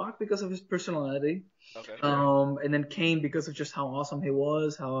The Rock because of his personality. Okay. And then Kane because of just how awesome he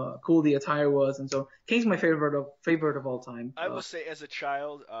was, how cool the attire was. And so Kane's my favorite of all time. I will say, as a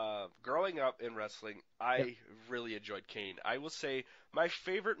child, growing up in wrestling, I really enjoyed Kane. I will say my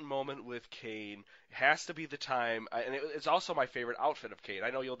favorite moment with Kane has to be the time, and it's also my favorite outfit of Kane.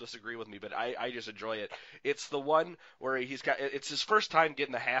 I know you'll disagree with me, but I just enjoy it. It's the one where it's his first time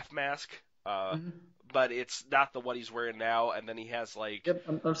getting the half mask. But it's not the one he's wearing now, and then he has like.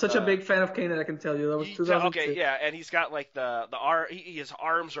 Yep, I'm such a big fan of Kane that I can tell you that was 2006. Okay, yeah, and he's got like the arm. His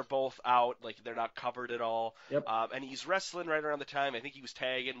arms are both out, like they're not covered at all. Yep. And he's wrestling right around the time. I think he was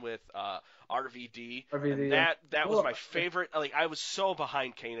tagging with RVD. RVD. And that was my favorite. Like I was so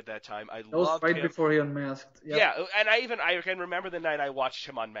behind Kane at that time. I loved him. That was right before he unmasked. Yep. Yeah, and I can remember the night I watched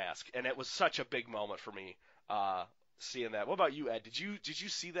him unmask, and it was such a big moment for me. Seeing that. What about you, Ed? Did you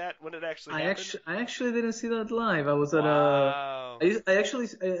see that when it actually happened? I actually didn't see that live. I was at Wow. I used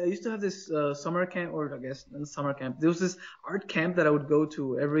to have this summer camp, or I guess not summer camp. There was this art camp that I would go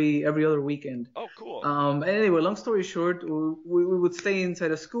to every other weekend. Oh, cool. Anyway, long story short, we would stay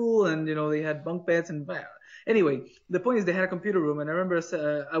inside a school, and they had bunk beds and. Anyway, the point is they had a computer room, and I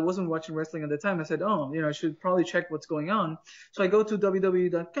remember I wasn't watching wrestling at the time. I said, I should probably check what's going on. So I go to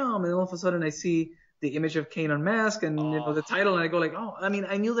www.com, and all of a sudden I see the image of Kane unmasked and the title, and I go like, I mean,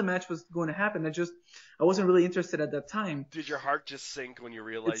 I knew the match was going to happen. I wasn't really interested at that time. Did your heart just sink when you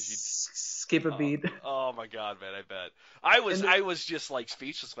realized you skip a beat? Oh my God, man, I bet. I was just like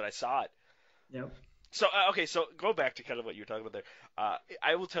speechless when I saw it. Yep. So okay, so go back to kind of what you were talking about there.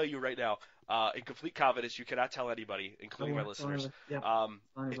 I will tell you right now, in complete confidence, you cannot tell anybody, including my listeners.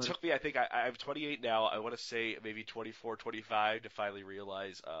 It took me, I think I'm 28 now. I want to say maybe 24, 25 to finally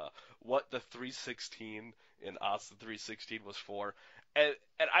realize what the 316 in Austin 316 was for. And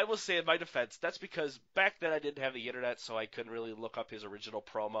I will say in my defense, that's because back then I didn't have the internet, so I couldn't really look up his original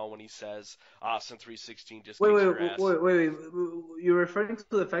promo when he says Austin 316 just kicks your ass. Wait. You're referring to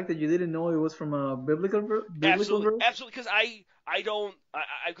the fact that you didn't know it was from a biblical verse? Absolutely, because I'm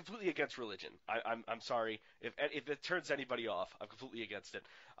completely against religion. I'm sorry if it turns anybody off. I'm completely against it.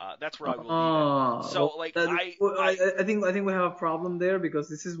 That's where I will leave it. So I think we have a problem there because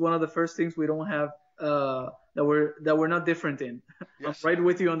this is one of the first things we don't have that we're not different in. Yes. I'm right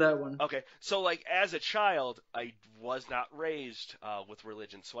with you on that one. Okay, so like as a child, I was not raised with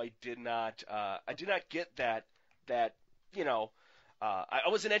religion, so I did not get that I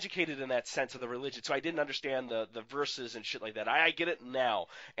wasn't educated in that sense of the religion, so I didn't understand the verses and shit like that. I get it now,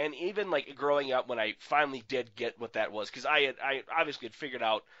 and even like growing up when I finally did get what that was, because I obviously had figured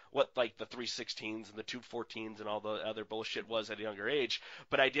out what like the 316s and the 214s and all the other bullshit was at a younger age,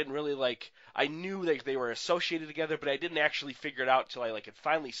 but I didn't really I knew that they were associated together, but I didn't actually figure it out until I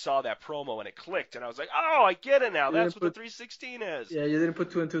finally saw that promo and it clicked, and I was like, oh, I get it now. That's what the 316 is. Yeah, you didn't put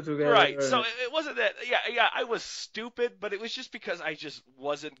two and two together. Right. So it wasn't that. Yeah. I was stupid, but it was just because I just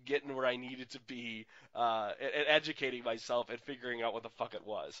wasn't getting where I needed to be, and educating myself and figuring out what the fuck it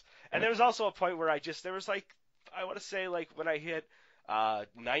was. And there was also a point where I want to say when I hit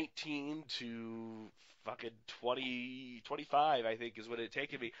 19 to fucking 20, 25, I think is what it had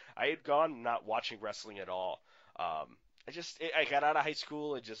taken me. I had gone not watching wrestling at all. I got out of high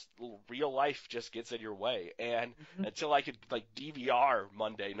school and just real life just gets in your way. And until I could DVR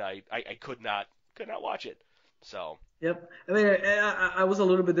Monday night, I could not watch it. So. Yep. I mean, I was a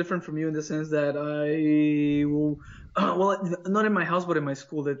little bit different from you in the sense that not in my house, but in my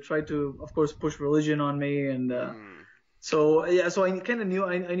school, they tried to, of course, push religion on me. And so I kind of knew,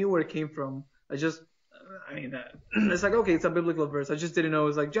 I knew where it came from. It's like, okay, it's a biblical verse. I just didn't know. It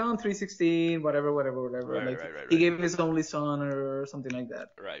was like John 3:16, whatever. Right. He gave his only son or something like that.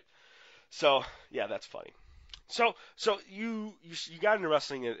 Right. So, yeah, that's funny. So you got into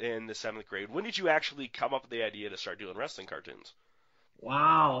wrestling in the 7th grade. When did you actually come up with the idea to start doing wrestling cartoons?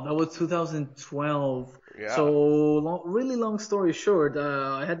 Wow, that was 2012. Yeah. So, really long story short,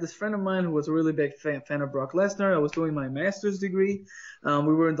 I had this friend of mine who was a really big fan of Brock Lesnar. I was doing my master's degree. We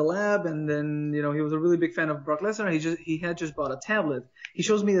were in the lab, and then he was a really big fan of Brock Lesnar. He had just bought a tablet. He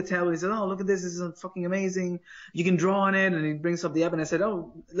shows me the tablet. He said, "Oh, look at this! This is fucking amazing. You can draw on it." And he brings up the app, and I said,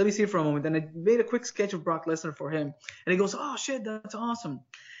 "Oh, let me see it for a moment." Then I made a quick sketch of Brock Lesnar for him, and he goes, "Oh shit, that's awesome."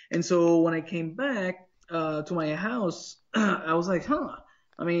 And so when I came back to my house, I was like,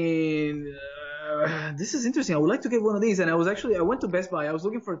 I mean, this is interesting. I would like to get one of these. And I went to Best Buy. I was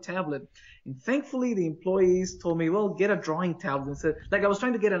looking for a tablet. And thankfully, the employees told me, well, get a drawing tablet instead. Like I was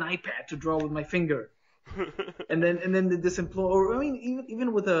trying to get an iPad to draw with my finger. and then this employer, I mean,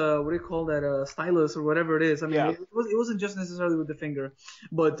 even with a, what do you call that, stylus or whatever it is. I mean, Yeah. it wasn't just necessarily with the finger.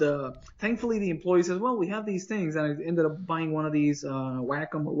 But thankfully, the employee says, well, we have these things. And I ended up buying one of these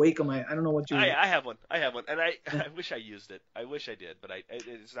Wacom or Wacom. I don't know what you... I have one. And I wish I used it. I wish I did, but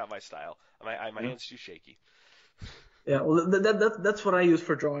it's not my style. My hand's too shaky. Yeah, well, that's what I use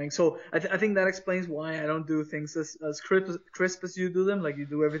for drawing. So I think that explains why I don't do things as crisp as you do them. Like you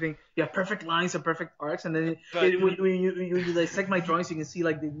do everything, you have perfect lines and perfect arcs, and then when you dissect my drawings, you can see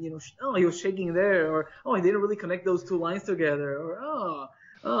like oh, he was shaking there, or oh, he didn't really connect those two lines together, or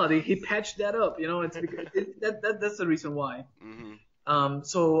he patched that up. It's because that's the reason why. Mm-hmm.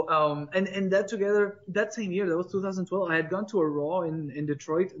 And that together, that same year, that was 2012, I had gone to a Raw in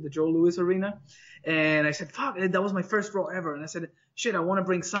Detroit, the Joe Louis Arena, and I said, fuck, that was my first Raw ever, and I said, shit, I want to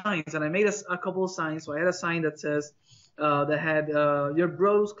bring signs, and I made a couple of signs. So I had a sign that says, that had, your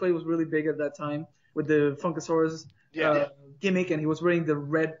Brodus Clay was really big at that time with the Funkasaurus gimmick, and he was wearing the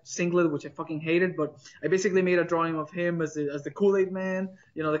red singlet, which I fucking hated, but I basically made a drawing of him as the Kool-Aid man,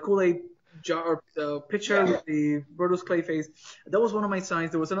 the Kool-Aid jar picture with the Brodus Clay face. That was one of my signs.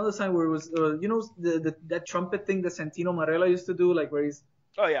 There was another sign where it was that trumpet thing that Santino Marella used to do, like where he's...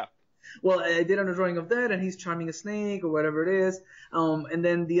 Oh yeah. Well, I did a drawing of that, and he's charming a snake or whatever it is. And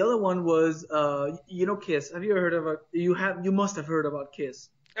then the other one was Kiss. Have you ever heard of you must have heard about Kiss.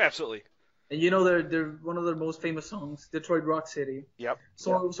 Absolutely. And they're one of their most famous songs, Detroit Rock City. Yep.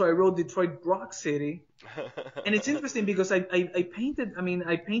 So I wrote Detroit Rock City. And it's interesting because I painted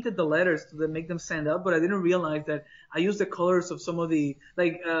the letters to make them stand up, but I didn't realize that I used the colors of some of the,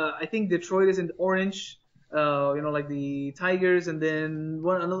 I think Detroit is in orange, like the Tigers, and then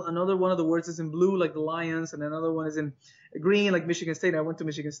another one of the words is in blue, like the Lions, and another one is in green, like Michigan State. I went to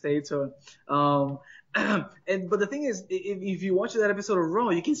Michigan State, so but the thing is, if you watch that episode of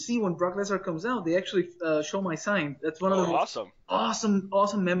Raw, you can see when Brock Lesnar comes out, they actually show my sign. That's one of the most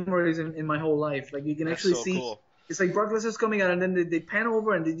awesome memories in my whole life. Like you can actually see. Cool. It's like Brock Lesnar's coming out, and then they pan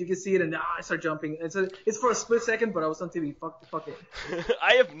over, and then you can see it, and I start jumping. It's for a split second, but I was on TV. Fuck it.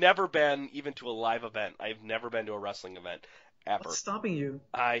 I have never been even to a live event. I have never been to a wrestling event. Ever. What's stopping you?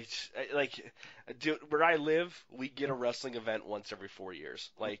 Dude, where I live, we get a wrestling event once every 4 years.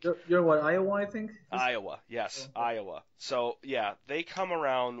 Like you're what, Iowa, I think? Iowa, yes, yeah. Iowa. So yeah, they come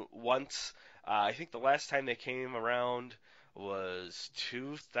around once. I think the last time they came around was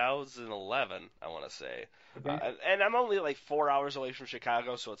 2011, I want to say. Okay. And I'm only like 4 hours away from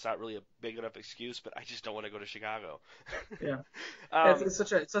Chicago, so it's not really a big enough excuse, but I just don't want to go to Chicago. Yeah. It's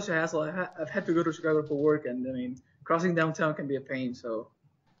such a hassle. I've had to go to Chicago for work, and I mean, crossing downtown can be a pain,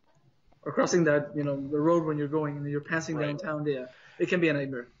 or crossing that, the road when you're going and you're passing downtown, it can be a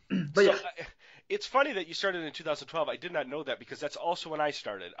nightmare. But so, it's funny that you started in 2012. I did not know that because that's also when I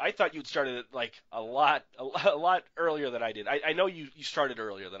started. I thought you'd started it like a lot earlier than I did. I know you started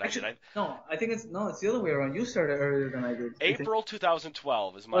earlier than I did. No, I think it's the other way around. You started earlier than I did. April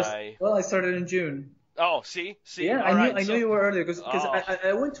 2012 is my... Well, I started in June. Oh, see? Yeah, I knew you were earlier because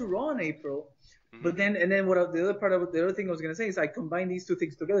I went to Raw in April. But then the other thing I was gonna say is I combined these two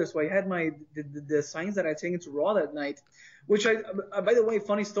things together. So I had the signs that I taken to Raw that night, which by the way,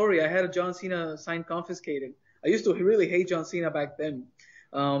 funny story. I had a John Cena sign confiscated. I used to really hate John Cena back then,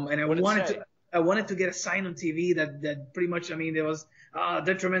 and I wanted to get a sign on TV that pretty much, it was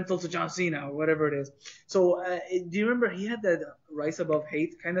detrimental to John Cena or whatever it is. So do you remember he had that Rise Above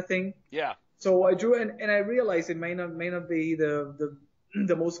Hate kind of thing? Yeah. So I drew and I realized it may not be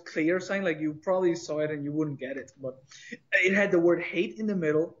the most clear sign, like you probably saw it and you wouldn't get it, but it had the word hate in the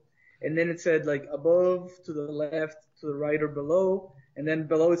middle, and then it said like above, to the left, to the right, or below, and then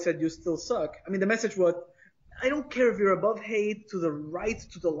below it said you still suck. The message was, I don't care if you're above hate, to the right,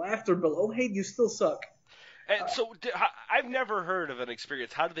 to the left, or below hate, you still suck. And so I've never heard of an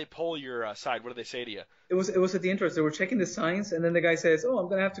experience. How did they pull your side? What did they say to you? It was at the entrance. They were checking the signs, and then the guy says, "Oh, I'm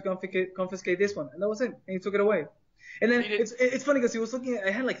gonna have to confiscate this one," and that was it. And he took it away. And then He did- it's funny because he was looking.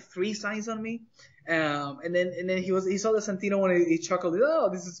 I had like 3 signs on me, and then he saw the Santino one. He chuckled. Oh,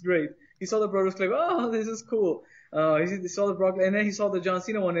 this is great. He saw the Brodus Clay. Oh, this is cool. He saw the Brock, and then he saw the John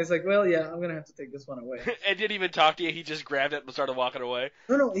Cena one. And it's like, well, yeah, I'm gonna have to take this one away. And didn't even talk to you. He just grabbed it and started walking away.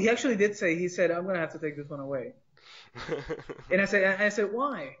 No, he actually did say. He said, I'm gonna have to take this one away. And I said,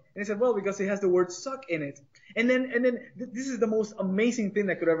 why? And he said, well, because it has the word suck in it. And then this is the most amazing thing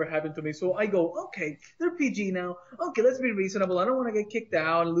that could ever happen to me. So I go, okay, they're PG now. Okay, let's be reasonable. I don't want to get kicked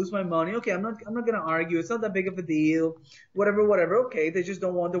out and lose my money. Okay, I'm not gonna argue. It's not that big of a deal. Whatever. Okay, they just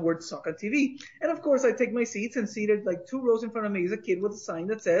don't want the word suck on TV. And of course, I take my seats, and seated like 2 rows in front of me is a kid with a sign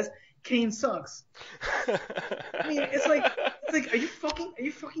that says Kane sucks. I mean, it's like, are you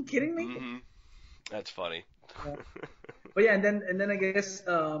fucking kidding me? Mm-hmm. That's funny. But yeah, and then I guess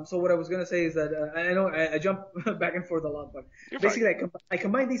so. What I was gonna say is that I know I jump back and forth a lot, but You're basically I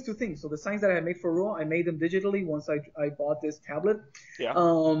combined these 2 things. So the signs that I made for Raw, I made them digitally once I bought this tablet. Yeah.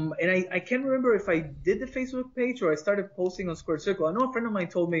 And I can't remember if I did the Facebook page or I started posting on Squared Circle. I know a friend of mine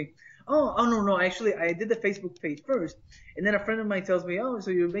told me, oh no, actually I did the Facebook page first, and then a friend of mine tells me, oh,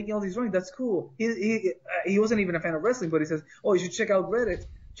 so you're making all these drawings? That's cool. He wasn't even a fan of wrestling, but he says, oh, you should check out Reddit.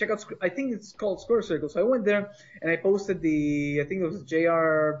 I think it's called Square Circle. So I went there and I posted I think it was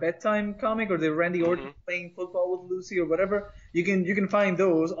JR Bedtime comic or the Randy Orton playing football with Lucy or whatever. You can find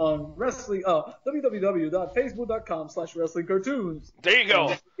those on www.facebook.com/wrestling cartoons. There you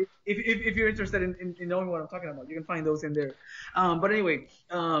go. If you're interested in knowing what I'm talking about, you can find those in there. But anyway,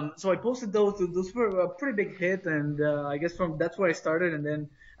 so I posted those. Those were a pretty big hit, and I guess that's where I started, and then.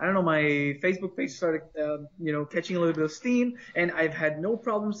 I don't know, my Facebook page started, catching a little bit of steam, and I've had no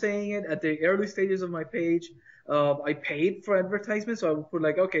problem saying it at the early stages of my page. I paid for advertisements, so I would put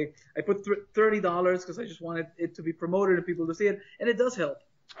I put $30 because I just wanted it to be promoted and people to see it, and it does help.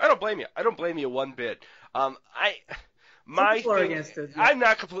 I don't blame you one bit. My people are thing, against it. Yeah. I'm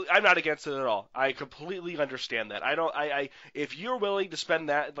not against it at all. I completely understand that. If you're willing to spend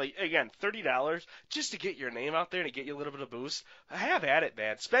that, again, $30 just to get your name out there and to get you a little bit of boost, have at it,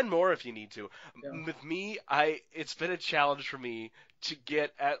 man. Spend more if you need to. Yeah. With me, it's been a challenge for me to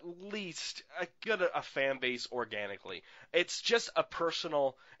get at least a fan base organically. It's just a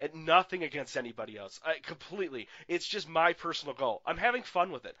personal, and nothing against anybody else. Completely. It's just my personal goal. I'm having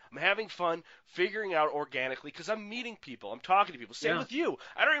fun with it. I'm having fun figuring out organically because I'm meeting people. I'm talking to people. Same with you.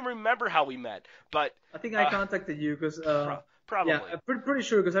 I don't even remember how we met, but I think I contacted you because probably. Yeah, I'm pretty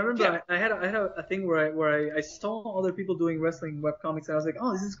sure because I remember I had a thing where I saw other people doing wrestling webcomics and I was like,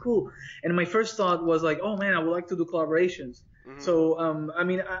 oh, this is cool. And my first thought was like, oh man, I would like to do collaborations. Mm-hmm. So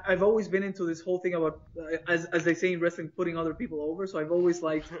I've always been into this whole thing about as they say in wrestling, putting other people over. So I've always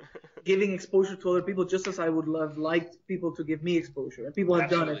liked giving exposure to other people, just as I would have liked people to give me exposure, and people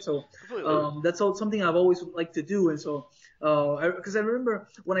have done it. So that's something I've always liked to do. And so because I remember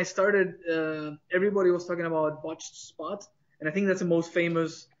when I started, everybody was talking about Botched Spot. And I think that's the most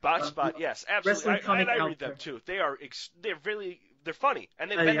famous Botched Spot. Yes, absolutely. I read them too. They're funny, and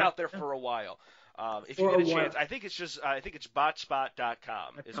they've been out there for a while. If you get a chance, I think it's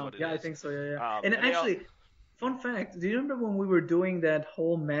botchspot.com is what it is. Yeah, I think so. Yeah. And actually, fun fact: do you remember when we were doing that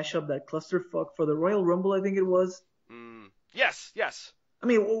whole mashup, that clusterfuck for the Royal Rumble? I think it was. Yes. I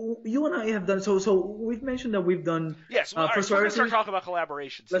mean, you and I have done so. We've mentioned that we've done. Yes, we're going to start talking about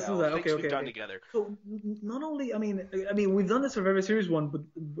collaborations. Let's do that. Things we've done together. So not only, I mean, we've done the Survivor Series one,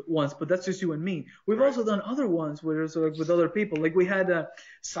 once, but that's just you and me. We've also done other ones where it's with other people. Like we had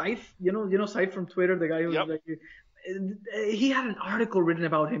Scythe, you know Scythe from Twitter, the guy who he had an article written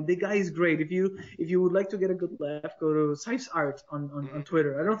about him. The guy is great. If you would like to get a good laugh, go to Scythe's art on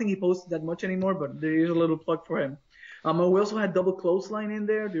Twitter. I don't think he posts that much anymore, but there is a little plug for him. We also had Double Clothesline in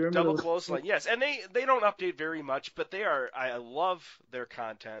there. Do you remember? Double Clothesline, yes. And they don't update very much, but I love their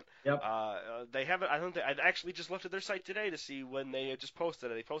content. Yep. They haven't. I actually just looked at their site today to see when they just posted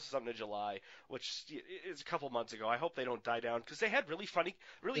it. They posted something in July, which is a couple months ago. I hope they don't die down because they had really funny.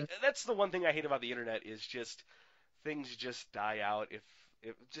 That's the one thing I hate about the internet is just things just die out if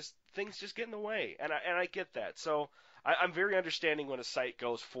just things just get in the way, and I get that. So. I'm very understanding when a site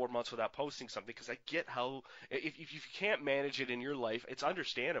goes 4 months without posting something because I get how if you can't manage it in your life, it's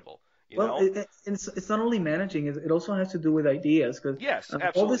understandable. You know? It's not only managing; it also has to do with ideas. Because yes,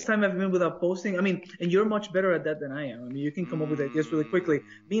 absolutely. All this time I've been without posting. I mean, and you're much better at that than I am. I mean, you can come up with ideas really quickly.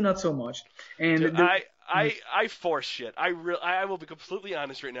 Me, not so much. And dude, I force shit. I will be completely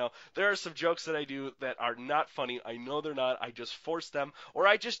honest right now. There are some jokes that I do that are not funny. I know they're not. I just force them, or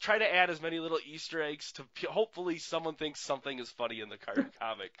I just try to add as many little Easter eggs to hopefully someone thinks something is funny in the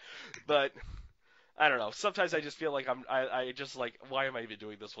comic. But I don't know. Sometimes I just feel like I just like, why am I even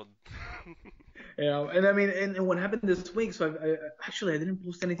doing this one? And I mean, and what happened this week? So I didn't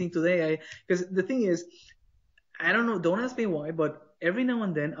post anything today. Because the thing is, I don't know. Don't ask me why, but every now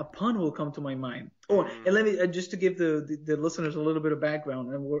and then a pun will come to my mind. Oh, and let me just to give the listeners a little bit of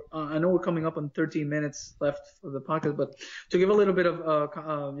background. And I know we're coming up on 13 minutes left for the podcast, but to give a little bit of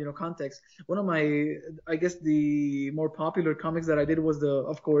context, one of my, I guess, the more popular comics that I did was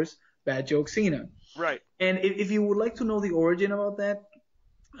of course, Bad Joke Cena. Right. And if you would like to know the origin about that,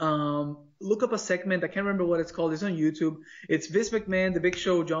 look up a segment. I can't remember what it's called. It's on YouTube. It's Vince McMahon, The Big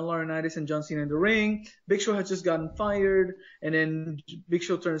Show, John Laurinaitis, and John Cena in the ring. Big Show has just gotten fired, and then Big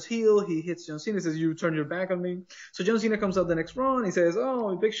Show turns heel. He hits John Cena, says, "You turned your back on me." So John Cena comes out the next Raw, and he says,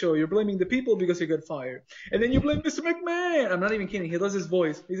 "Oh, Big Show, you're blaming the people because you got fired, and then you blame Mr. McMahon." I'm not even kidding. He does his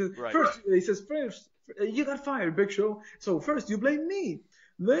voice. He says, Right. First, you got fired, Big Show. So first you blame me.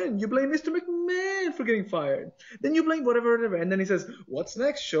 Then you blame Mr. McMahon for getting fired. Then you blame whatever. And then he says, "What's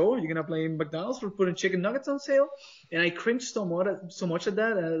next, Show? You're gonna blame McDonald's for putting chicken nuggets on sale?" And I cringed so much at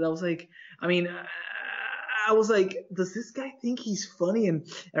that. And I was like, I was like, does this guy think he's funny? And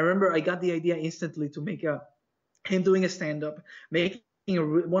I remember I got the idea instantly to make him doing a stand-up, making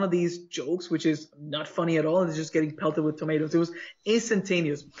one of these jokes, which is not funny at all, and it's just getting pelted with tomatoes. It was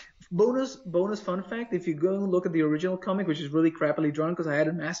instantaneous. Bonus fun fact, if you go and look at the original comic, which is really crappily drawn because I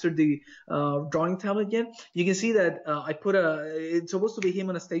hadn't mastered the drawing tablet yet, you can see that I put it's supposed to be him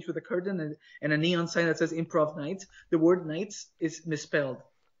on a stage with a curtain and a neon sign that says Improv Nights. The word nights is misspelled.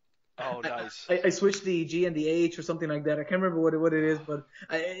 Oh, nice. I switched the G and the H or something like that. I can't remember what it is, but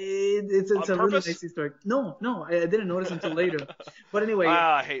it's a really nice Easter egg. No, I didn't notice until later. But anyway.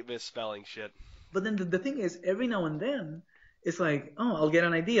 I hate misspelling shit. But then the thing is, every now and then, it's like, oh, I'll get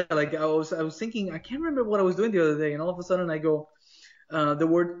an idea. Like I was thinking, I can't remember what I was doing the other day, and all of a sudden I go, the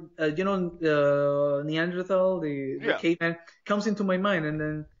word, Neanderthal, the caveman, comes into my mind, and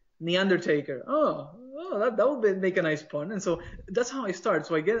then Neandertaker. Oh, that would make a nice pun. And so that's how I start.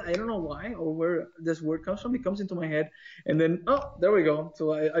 So I don't know why or where this word comes from. It comes into my head, and then there we go.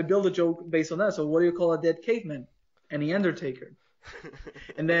 So I build a joke based on that. So what do you call a dead caveman? A Neandertaker.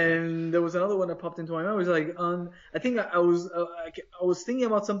 And then there was another one that popped into my mind. It was like, I think I was thinking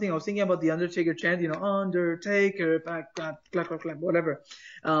about something. I was thinking about the Undertaker chant, Undertaker, clap, clap, clap, clap, whatever.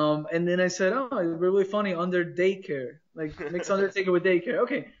 And then I said, oh, it's really funny, under daycare. Like, mix Undertaker with daycare.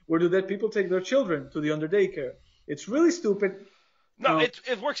 Okay, where do dead people take their children? To the under daycare. It's really stupid. No,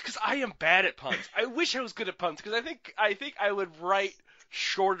 it works because I am bad at puns. I wish I was good at puns because I think I would write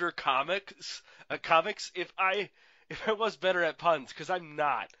shorter comics if I was better at puns, because I'm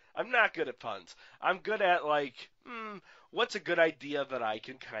not. I'm not good at puns. I'm good at, like, what's a good idea that I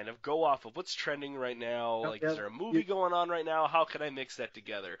can kind of go off of? What's trending right now? Is there a movie going on right now? How can I mix that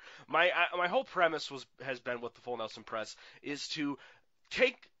together? My whole premise has been with the Full Nelson Press is to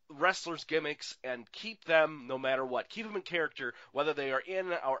take wrestlers' gimmicks and keep them no matter what. Keep them in character, whether they are in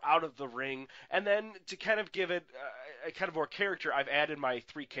or out of the ring. And then to kind of give it a kind of more character, I've added my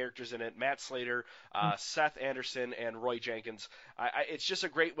 3 characters in it: Matt Slater, Seth Anderson, and Roy Jenkins. It's just a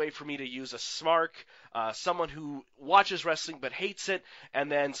great way for me to use a smark, someone who watches wrestling but hates it,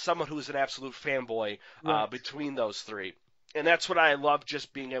 and then someone who's an absolute fanboy between those 3. And that's what I love,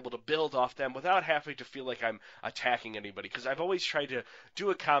 just being able to build off them without having to feel like I'm attacking anybody. Because I've always tried to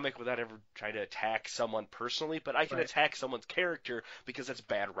do a comic without ever trying to attack someone personally, but I can attack someone's character because that's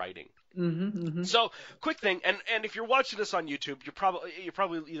bad writing. So, quick thing, and if you're watching this on YouTube, you're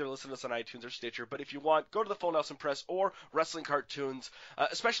probably either listening to this on iTunes or Stitcher, but if you want, go to the Full Nelson Press or Wrestling Cartoons,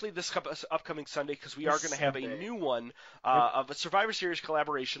 especially this upcoming Sunday, because we are going to have a new one of a Survivor Series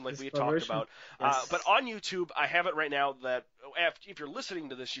collaboration like we had talked about. But on YouTube, I have it right now that if you're listening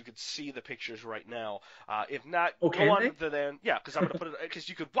to this, you could see the pictures right now. If not, go on to then, because I'm going to put it, because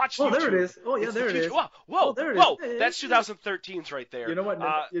you could watch YouTube. Oh, there it is. Oh, yeah, there it is. Whoa, there it is. That's 2013's right there. You know what?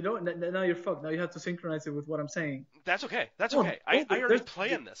 Now you're fucked. Now you have to synchronize it with what I'm saying. That's okay. I already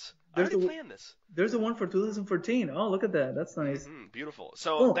planned this. There's the one for 2014. Oh, look at that. That's nice. Beautiful.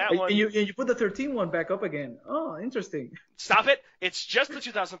 So that one. And you put the 13 one back up again. Oh, interesting. Stop it. It's just the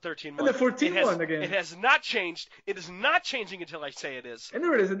 2013 one. And the 14 one again. It has not changed. It is not changing until I say it is. And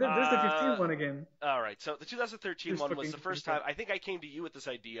there it is. And there's the 15 one again. All right. So the 2013 one was the first time. I think I came to you with this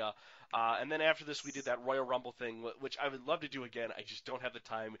idea. And then after this, we did that Royal Rumble thing, which I would love to do again. I just don't have the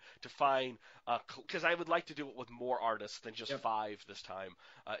time to find, because I would like to do it with more artists than just 5 this time.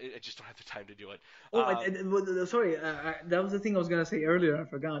 just don't have the time to do it. Oh, sorry. That was the thing I was gonna say earlier. I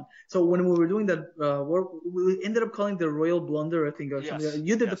forgot. So when we were doing that, we ended up calling the Royal Blunder, I think, or something.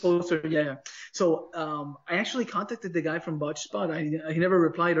 You did the poster, yeah. So I actually contacted the guy from Botch Spot. He never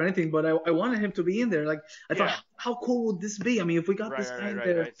replied or anything, but I wanted him to be in there. Like I thought, how cool would this be? I mean, if we got this guy in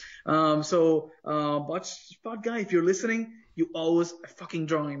there. So Botch Spot guy, if you're listening, you always a fucking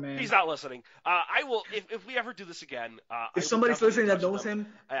drawing, man. He's not listening. I will if we ever do this again. If somebody's listening that knows him,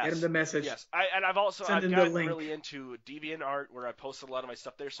 get him the message. Yes, I've gotten really into DeviantArt, where I posted a lot of my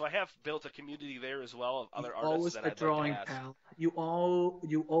stuff there. So I have built a community there as well of other artists. Always that a I'd drawing like to ask. pal.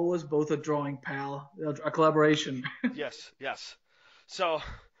 You always both a drawing pal, a collaboration. Yes. So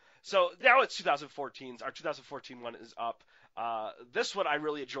now it's 2014. Our 2014 one is up. This one I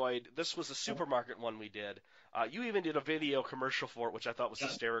really enjoyed. This was a supermarket one we did. You even did a video commercial for it, which I thought was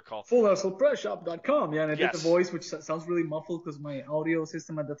hysterical. FullHustlePressShop.com. Yeah, and I did the voice, which sounds really muffled because my audio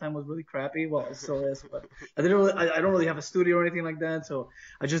system at the time was really crappy. Well, it still is, but I don't really have a studio or anything like that, so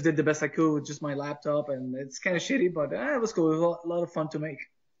I just did the best I could with just my laptop, and it's kind of shitty, but it was cool. It was a lot of fun to make.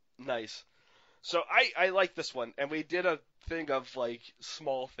 Nice. So I like this one, and we did a thing of like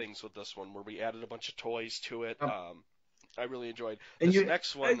small things with this one where we added a bunch of toys to it. I really enjoyed this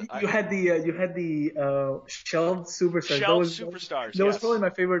next one. You had the shelved superstars. Superstars. That was probably my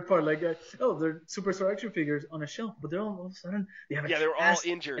favorite part. Like, they're superstar action figures on a shelf, but they're all of a sudden they have they're all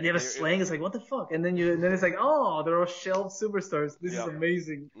injured. And they have a sling. It's like, what the fuck? And then it's like, oh, they're all shelved superstars. This is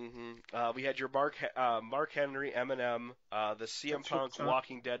amazing. Mm-hmm. We had your Mark Henry, Eminem, the CM Punk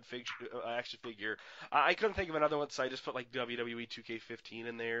Walking Dead action figure. I couldn't think of another one, so I just put like WWE 2K15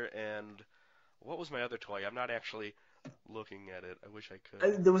 in there. And what was my other toy? I'm not actually looking at it. I wish I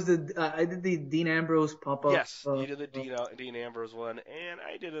could. There was I did the Dean Ambrose pop-up. Yes, you did the Dean Ambrose one, and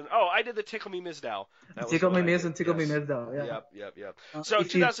I did the Tickle Me Mizdow. Tickle Me Miz and Tickle Me Mizdow, yeah. Yep. So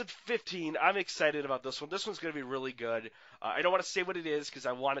 2015, I'm excited about this one. This one's going to be really good. I don't want to say what it is because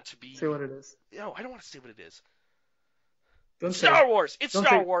I want it to be... Say what it is. No, I don't want to say what it is. Star Wars! It's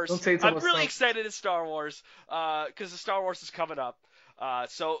Star Wars! Don't say it's I'm really excited it's Star Wars because the Star Wars is coming up.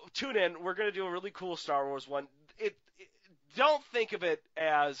 So tune in. We're going to do a really cool Star Wars one. Don't think of it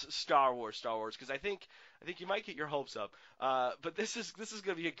as Star Wars, because I think you might get your hopes up. But this is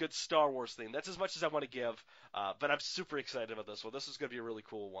going to be a good Star Wars thing. That's as much as I want to give. But I'm super excited about this one. This is going to be a really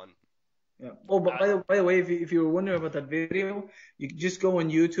cool one. Yeah. Oh, but by the way, if you were wondering about that video, you can just go on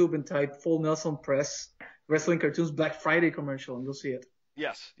YouTube and type Full Nelson Press Wrestling Cartoons Black Friday commercial, and you'll see it.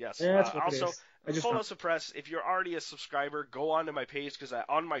 Yes. Yeah, that's what also, it is. Full Nelson Press, if you're already a subscriber, go on to my page because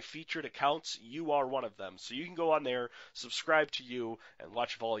on my featured accounts, you are one of them. So you can go on there, subscribe to you, and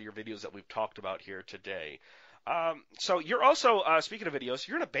watch all your videos that we've talked about here today. So you're also, speaking of videos,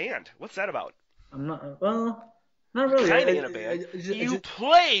 you're in a band. What's that about? I'm not, well, not really. Kind of in a band. You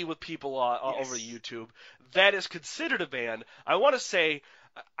play with people over YouTube. That is considered a band. I want to say,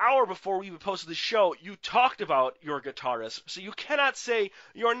 an hour before we even posted the show, you talked about your guitarist, so you cannot say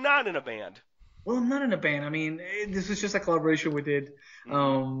you're not in a band. Well, I'm not in a band. I mean, this was just a collaboration we did.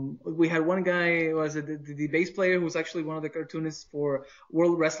 We had one guy, was the bass player, who was actually one of the cartoonists for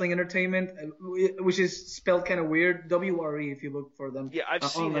World Wrestling Entertainment, which is spelled kind of weird, WRE if you look for them. Yeah, I've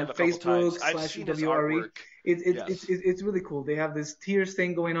seen him on Facebook / I've seen his WRE. artwork. It's really cool. They have this tiers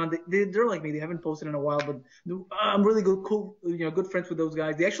thing going on. They're like me. They haven't posted in a while, but I'm really good friends with those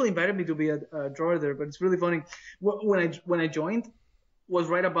guys. They actually invited me to be a drawer there, but it's really funny. When I joined, was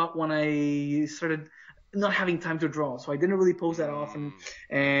right about when I started not having time to draw, so I didn't really post that often.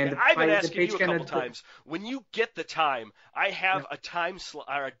 And I've been asking you a couple times. When you get the time, I have a time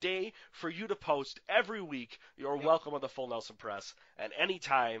or a day for you to post every week. You're welcome on the Full Nelson Press at any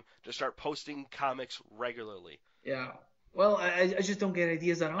time to start posting comics regularly. Yeah. Well, I just don't get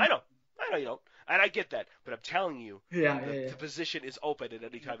ideas at all. I know you don't. And I get that, but I'm telling you, the position is open at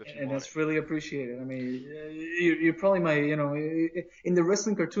any time if you want. And that's really appreciated. I mean, you're probably my, in the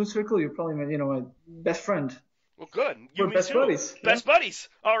wrestling cartoon circle, you're probably my best friend. Well, good. We're best buddies. Best buddies.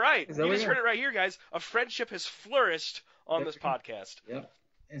 All right. You just heard it right here, guys. A friendship has flourished on this podcast. Yep.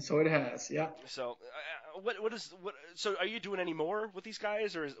 And so it has. Yeah. So, so are you doing any more with these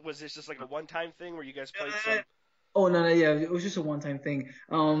guys, or was this just like a one-time thing where you guys played some? Oh, no, yeah, it was just a one-time thing.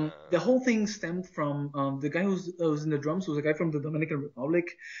 The whole thing stemmed from the guy who was in the drums, was a guy from the Dominican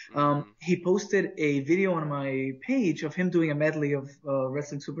Republic. He posted a video on my page of him doing a medley of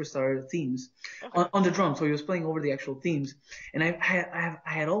Wrestling Superstar themes on the drums. So he was playing over the actual themes. And I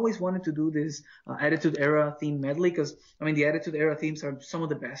had always wanted to do this Attitude Era theme medley because, I mean, the Attitude Era themes are some of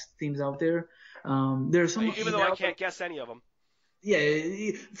the best themes out there. There are some even though I can't guess any of them.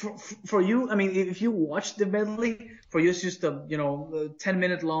 Yeah, for you, I mean, if you watch the medley, for you it's just a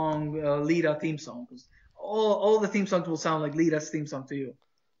 10-minute long Lita theme song. 'Cause all the theme songs will sound like Lita's theme song to you.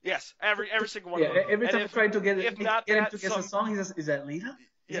 Yes, every single one Yeah, of them. every And time I try to get if not him that, to guess a song, he says, "Is that Lita?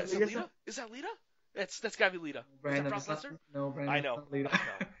 yeah, is Is that that Lita's Lita? song?" Is that Lita? That's gotta be Lita. Is that Brandon, Brock it's not, Lesnar? no, Brandon, I it's know, not Lita.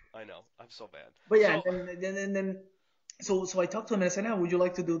 I know. I'm so bad. But yeah, So, and then so I talked to him and I said, "Now, would you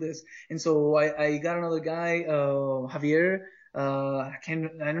like to do this?" And so I got another guy, Javier. I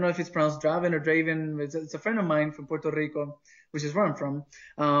don't know if it's pronounced Draven or Draven. It's a friend of mine from Puerto Rico, which is where I'm from.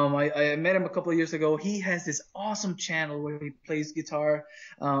 I met him a couple of years ago. He has this awesome channel where he plays guitar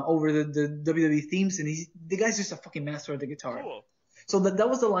over the WWE themes, and the guy's just a fucking master at the guitar. cool. So that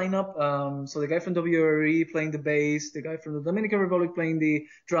was the lineup. So the guy from WRE playing the bass, the guy from the Dominican Republic playing the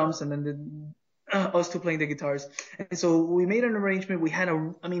drums, and then us two playing the guitars. And so we made an arrangement.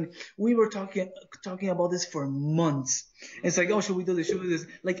 We were talking about this for months. It's like, oh, should we do this? Should we do this?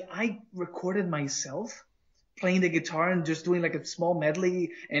 Like, I recorded myself playing the guitar and just doing like a small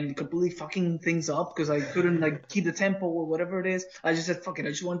medley and completely fucking things up because I couldn't like keep the tempo or whatever it is. I just said, fuck it. I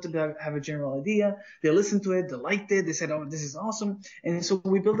just wanted to have a general idea. They listened to it. They liked it. They said, oh, this is awesome. And so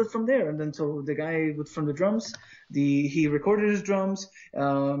we built it from there. And then so the guy from the drums, he recorded his drums,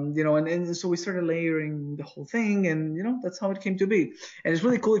 and so we started layering the whole thing, and that's how it came to be. And it's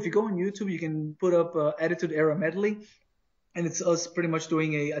really cool. If you go on YouTube, you can put up Attitude Era medley, and it's us pretty much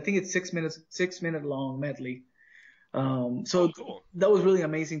doing I think it's 6 minute long medley. So cool. that was really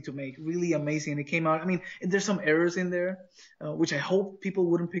amazing to make, really amazing. And it came out, I mean, there's some errors in there, which I hope people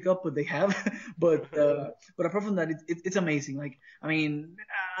wouldn't pick up, but they have. but apart from that, it's amazing. Like, I mean,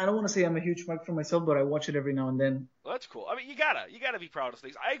 I don't want to say I'm a huge fan for myself, but I watch it every now and then. Well, that's cool. I mean, you gotta be proud of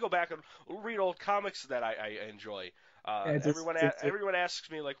things. I go back and read old comics that I enjoy. Everyone asks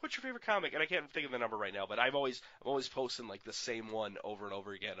me like, "What's your favorite comic?" And I can't think of the number right now, but I'm always posting like the same one over and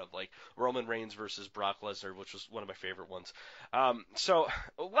over again of like Roman Reigns versus Brock Lesnar, which was one of my favorite ones. So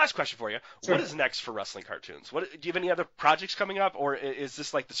last question for you: Sure. What is next for wrestling cartoons? Do you have any other projects coming up, or is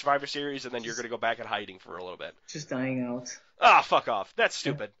this like the Survivor Series and then you're gonna go back in hiding for a little bit? Just dying out. Ah, fuck off. That's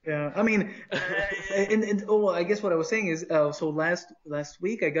stupid. Yeah, I mean, I guess what I was saying is, so last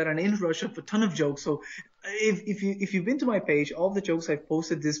week I got an inrush of a ton of jokes. So if you've been to my page, all the jokes I've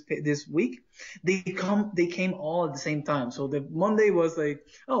posted this week, they came all at the same time. So the Monday was like,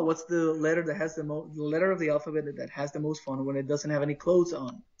 oh, what's the letter that has the letter of the alphabet that has the most fun when it doesn't have any clothes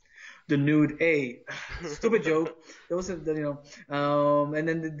on? The nude A. Stupid joke. That was and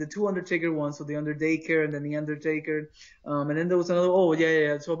then the two Undertaker ones, so the Undertaker and then the Undertaker, and then there was another. Oh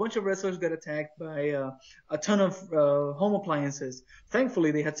yeah. So a bunch of wrestlers got attacked by a ton of home appliances.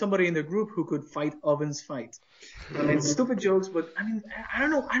 Thankfully, they had somebody in the group who could fight ovens fight. I mean, stupid jokes, but I mean, I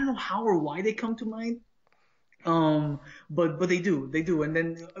don't know how or why they come to mind. But they do, and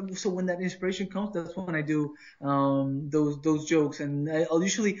then so when that inspiration comes, that's when I do those jokes, and I'll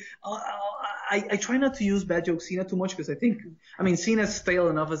usually I try not to use bad joke Cena too much because I mean Cena's stale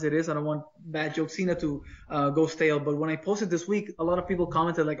enough as it is. I don't want bad joke Cena to go stale. But when I posted this week, a lot of people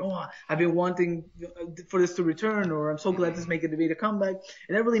commented like, "Oh, I've been wanting for this to return," or "I'm so glad this made a comeback,"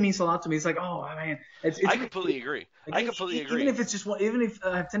 and that really means a lot to me. It's like, oh man, I completely agree. Even if it's just one, even if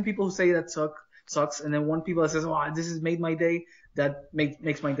I have 10 people who say that sucks, and then one people that says, "Oh, this has made my day," that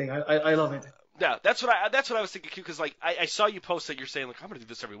makes my day. I love it. Yeah, that's what I was thinking too. Because like I saw you post that you're saying like I'm gonna do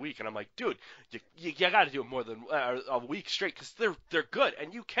this every week, and I'm like, dude, you got to do it more than a week straight because they're good,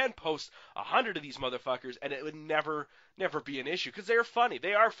 and you can post 100 of these motherfuckers, and it would never be an issue because they're funny.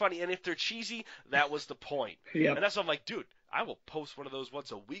 They are funny, and if they're cheesy, that was the point. Yeah. And that's why I'm like, dude, I will post one of those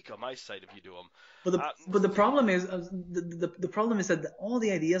once a week on my site if you do them. But the problem is the problem is that all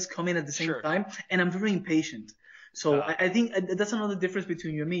the ideas come in at the same time, and I'm very impatient. So I think that's another difference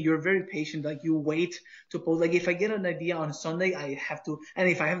between you and me. You're very patient. Like you wait to post. Like if I get an idea on Sunday, I have to, and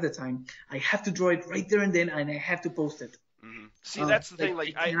if I have the time, I have to draw it right there and then, and I have to post it. Mm-hmm. See, that's the thing.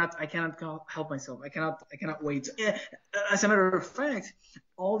 Like I cannot help myself. I cannot wait. As a matter of fact,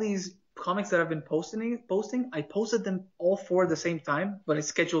 all these comics that I've been posting, I posted them all 4 at the same time, but I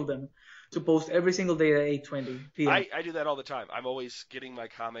scheduled them to post every single day at 8:20 p.m. I do that all the time. I'm always getting my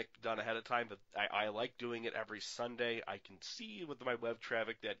comic done ahead of time, but I like doing it every Sunday. I can see with my web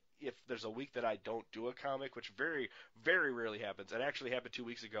traffic that if there's a week that I don't do a comic, which very, very rarely happens. It actually happened 2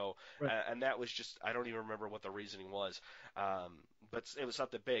 weeks ago, right. And that was just, I don't even remember what the reasoning was. But it was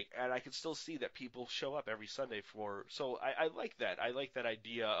something big, and I can still see that people show up every Sunday so I like that. I like that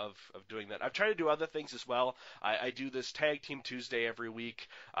idea of doing that. I've tried to do other things as well. I do this Tag Team Tuesday every week.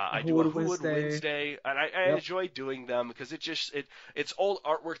 I do a Who Would Wednesday, and I enjoy doing them because it's old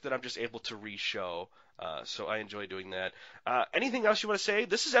artwork that I'm just able to re-show. So I enjoy doing that. Anything else you want to say?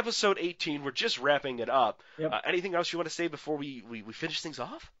 This is episode 18. We're just wrapping it up. Yep. Anything else you want to say before we finish things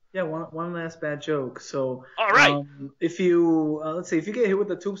off? Yeah, one last bad joke. So, All right. If you let's say if you get hit with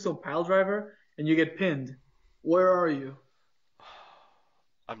a tombstone pile driver and you get pinned, where are you?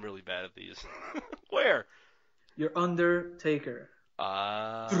 I'm really bad at these. Where? You're Undertaker.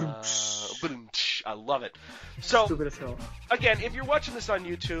 I love it. So, Stupid as hell. again, if you're watching this on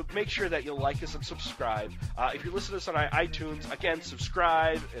YouTube, make sure that you like us and subscribe. If you're listening to this on iTunes, again,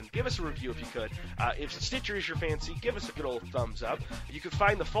 subscribe and give us a review if you could. If Stitcher is your fancy, give us a good old thumbs up. You can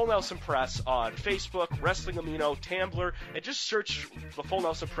find the Full Nelson Press on Facebook, Wrestling Amino, Tumblr, and just search the Full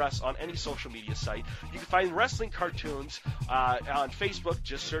Nelson Press on any social media site. You can find wrestling cartoons on Facebook.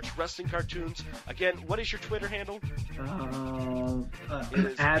 Just search wrestling cartoons. Again, what is your Twitter handle? It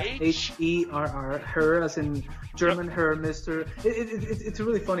is At HERR, her as in German, her, Mr. It's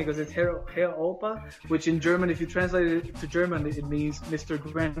really funny because it's Herr Opa, which in German, if you translate it to German, it means Mr.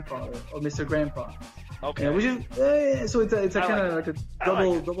 Grandfather or Mr. Grandpa. Okay. Yeah, which is so it's a kind of like a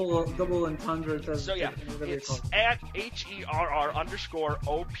like double entendre. So yeah, it's at HERR_OPA.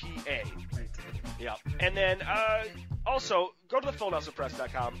 Right. Yeah, and then also go to the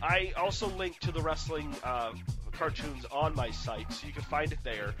FullNelsonPress.com. I also link to the wrestling cartoons on my site, so you can find it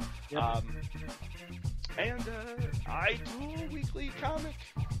there. Yep. And I do a weekly comic.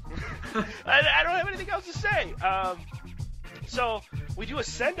 I don't have anything else to say. So we do a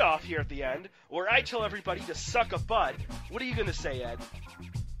send-off here at the end, where I tell everybody to suck a butt. What are you gonna say, Ed?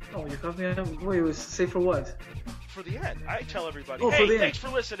 Oh, you cut me out. Wait, say for what? For the end, I tell everybody, Oh, for hey, the thanks for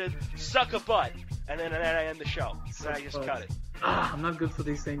listening, suck a butt, and then I end the show. And I just butt. cut it. I'm not good for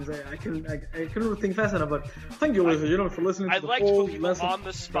these things. I couldn't think fast enough, but thank you, for listening to I the like to full put people Lesson on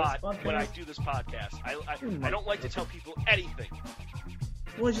the spot Press when I podcast. do this podcast. I don't like to tell people anything.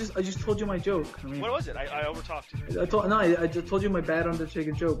 Well, I just told you my joke. I mean, What was it? I overtalked you. I just told you my bad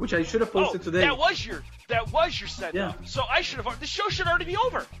Undertaker joke, which I should have posted today. that was your send Yeah. off. So I should have. The show should already be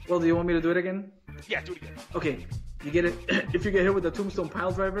over. Well, do you want me to do it again? Yeah, do it again. Okay, you get it. If you get hit with a tombstone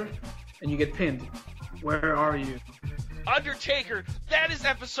pile driver, and you get pinned, where are you? Undertaker. That is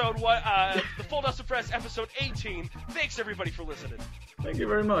episode one. The Full Nelson Press, episode 18. Thanks everybody for listening. Thank you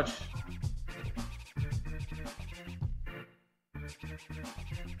very much.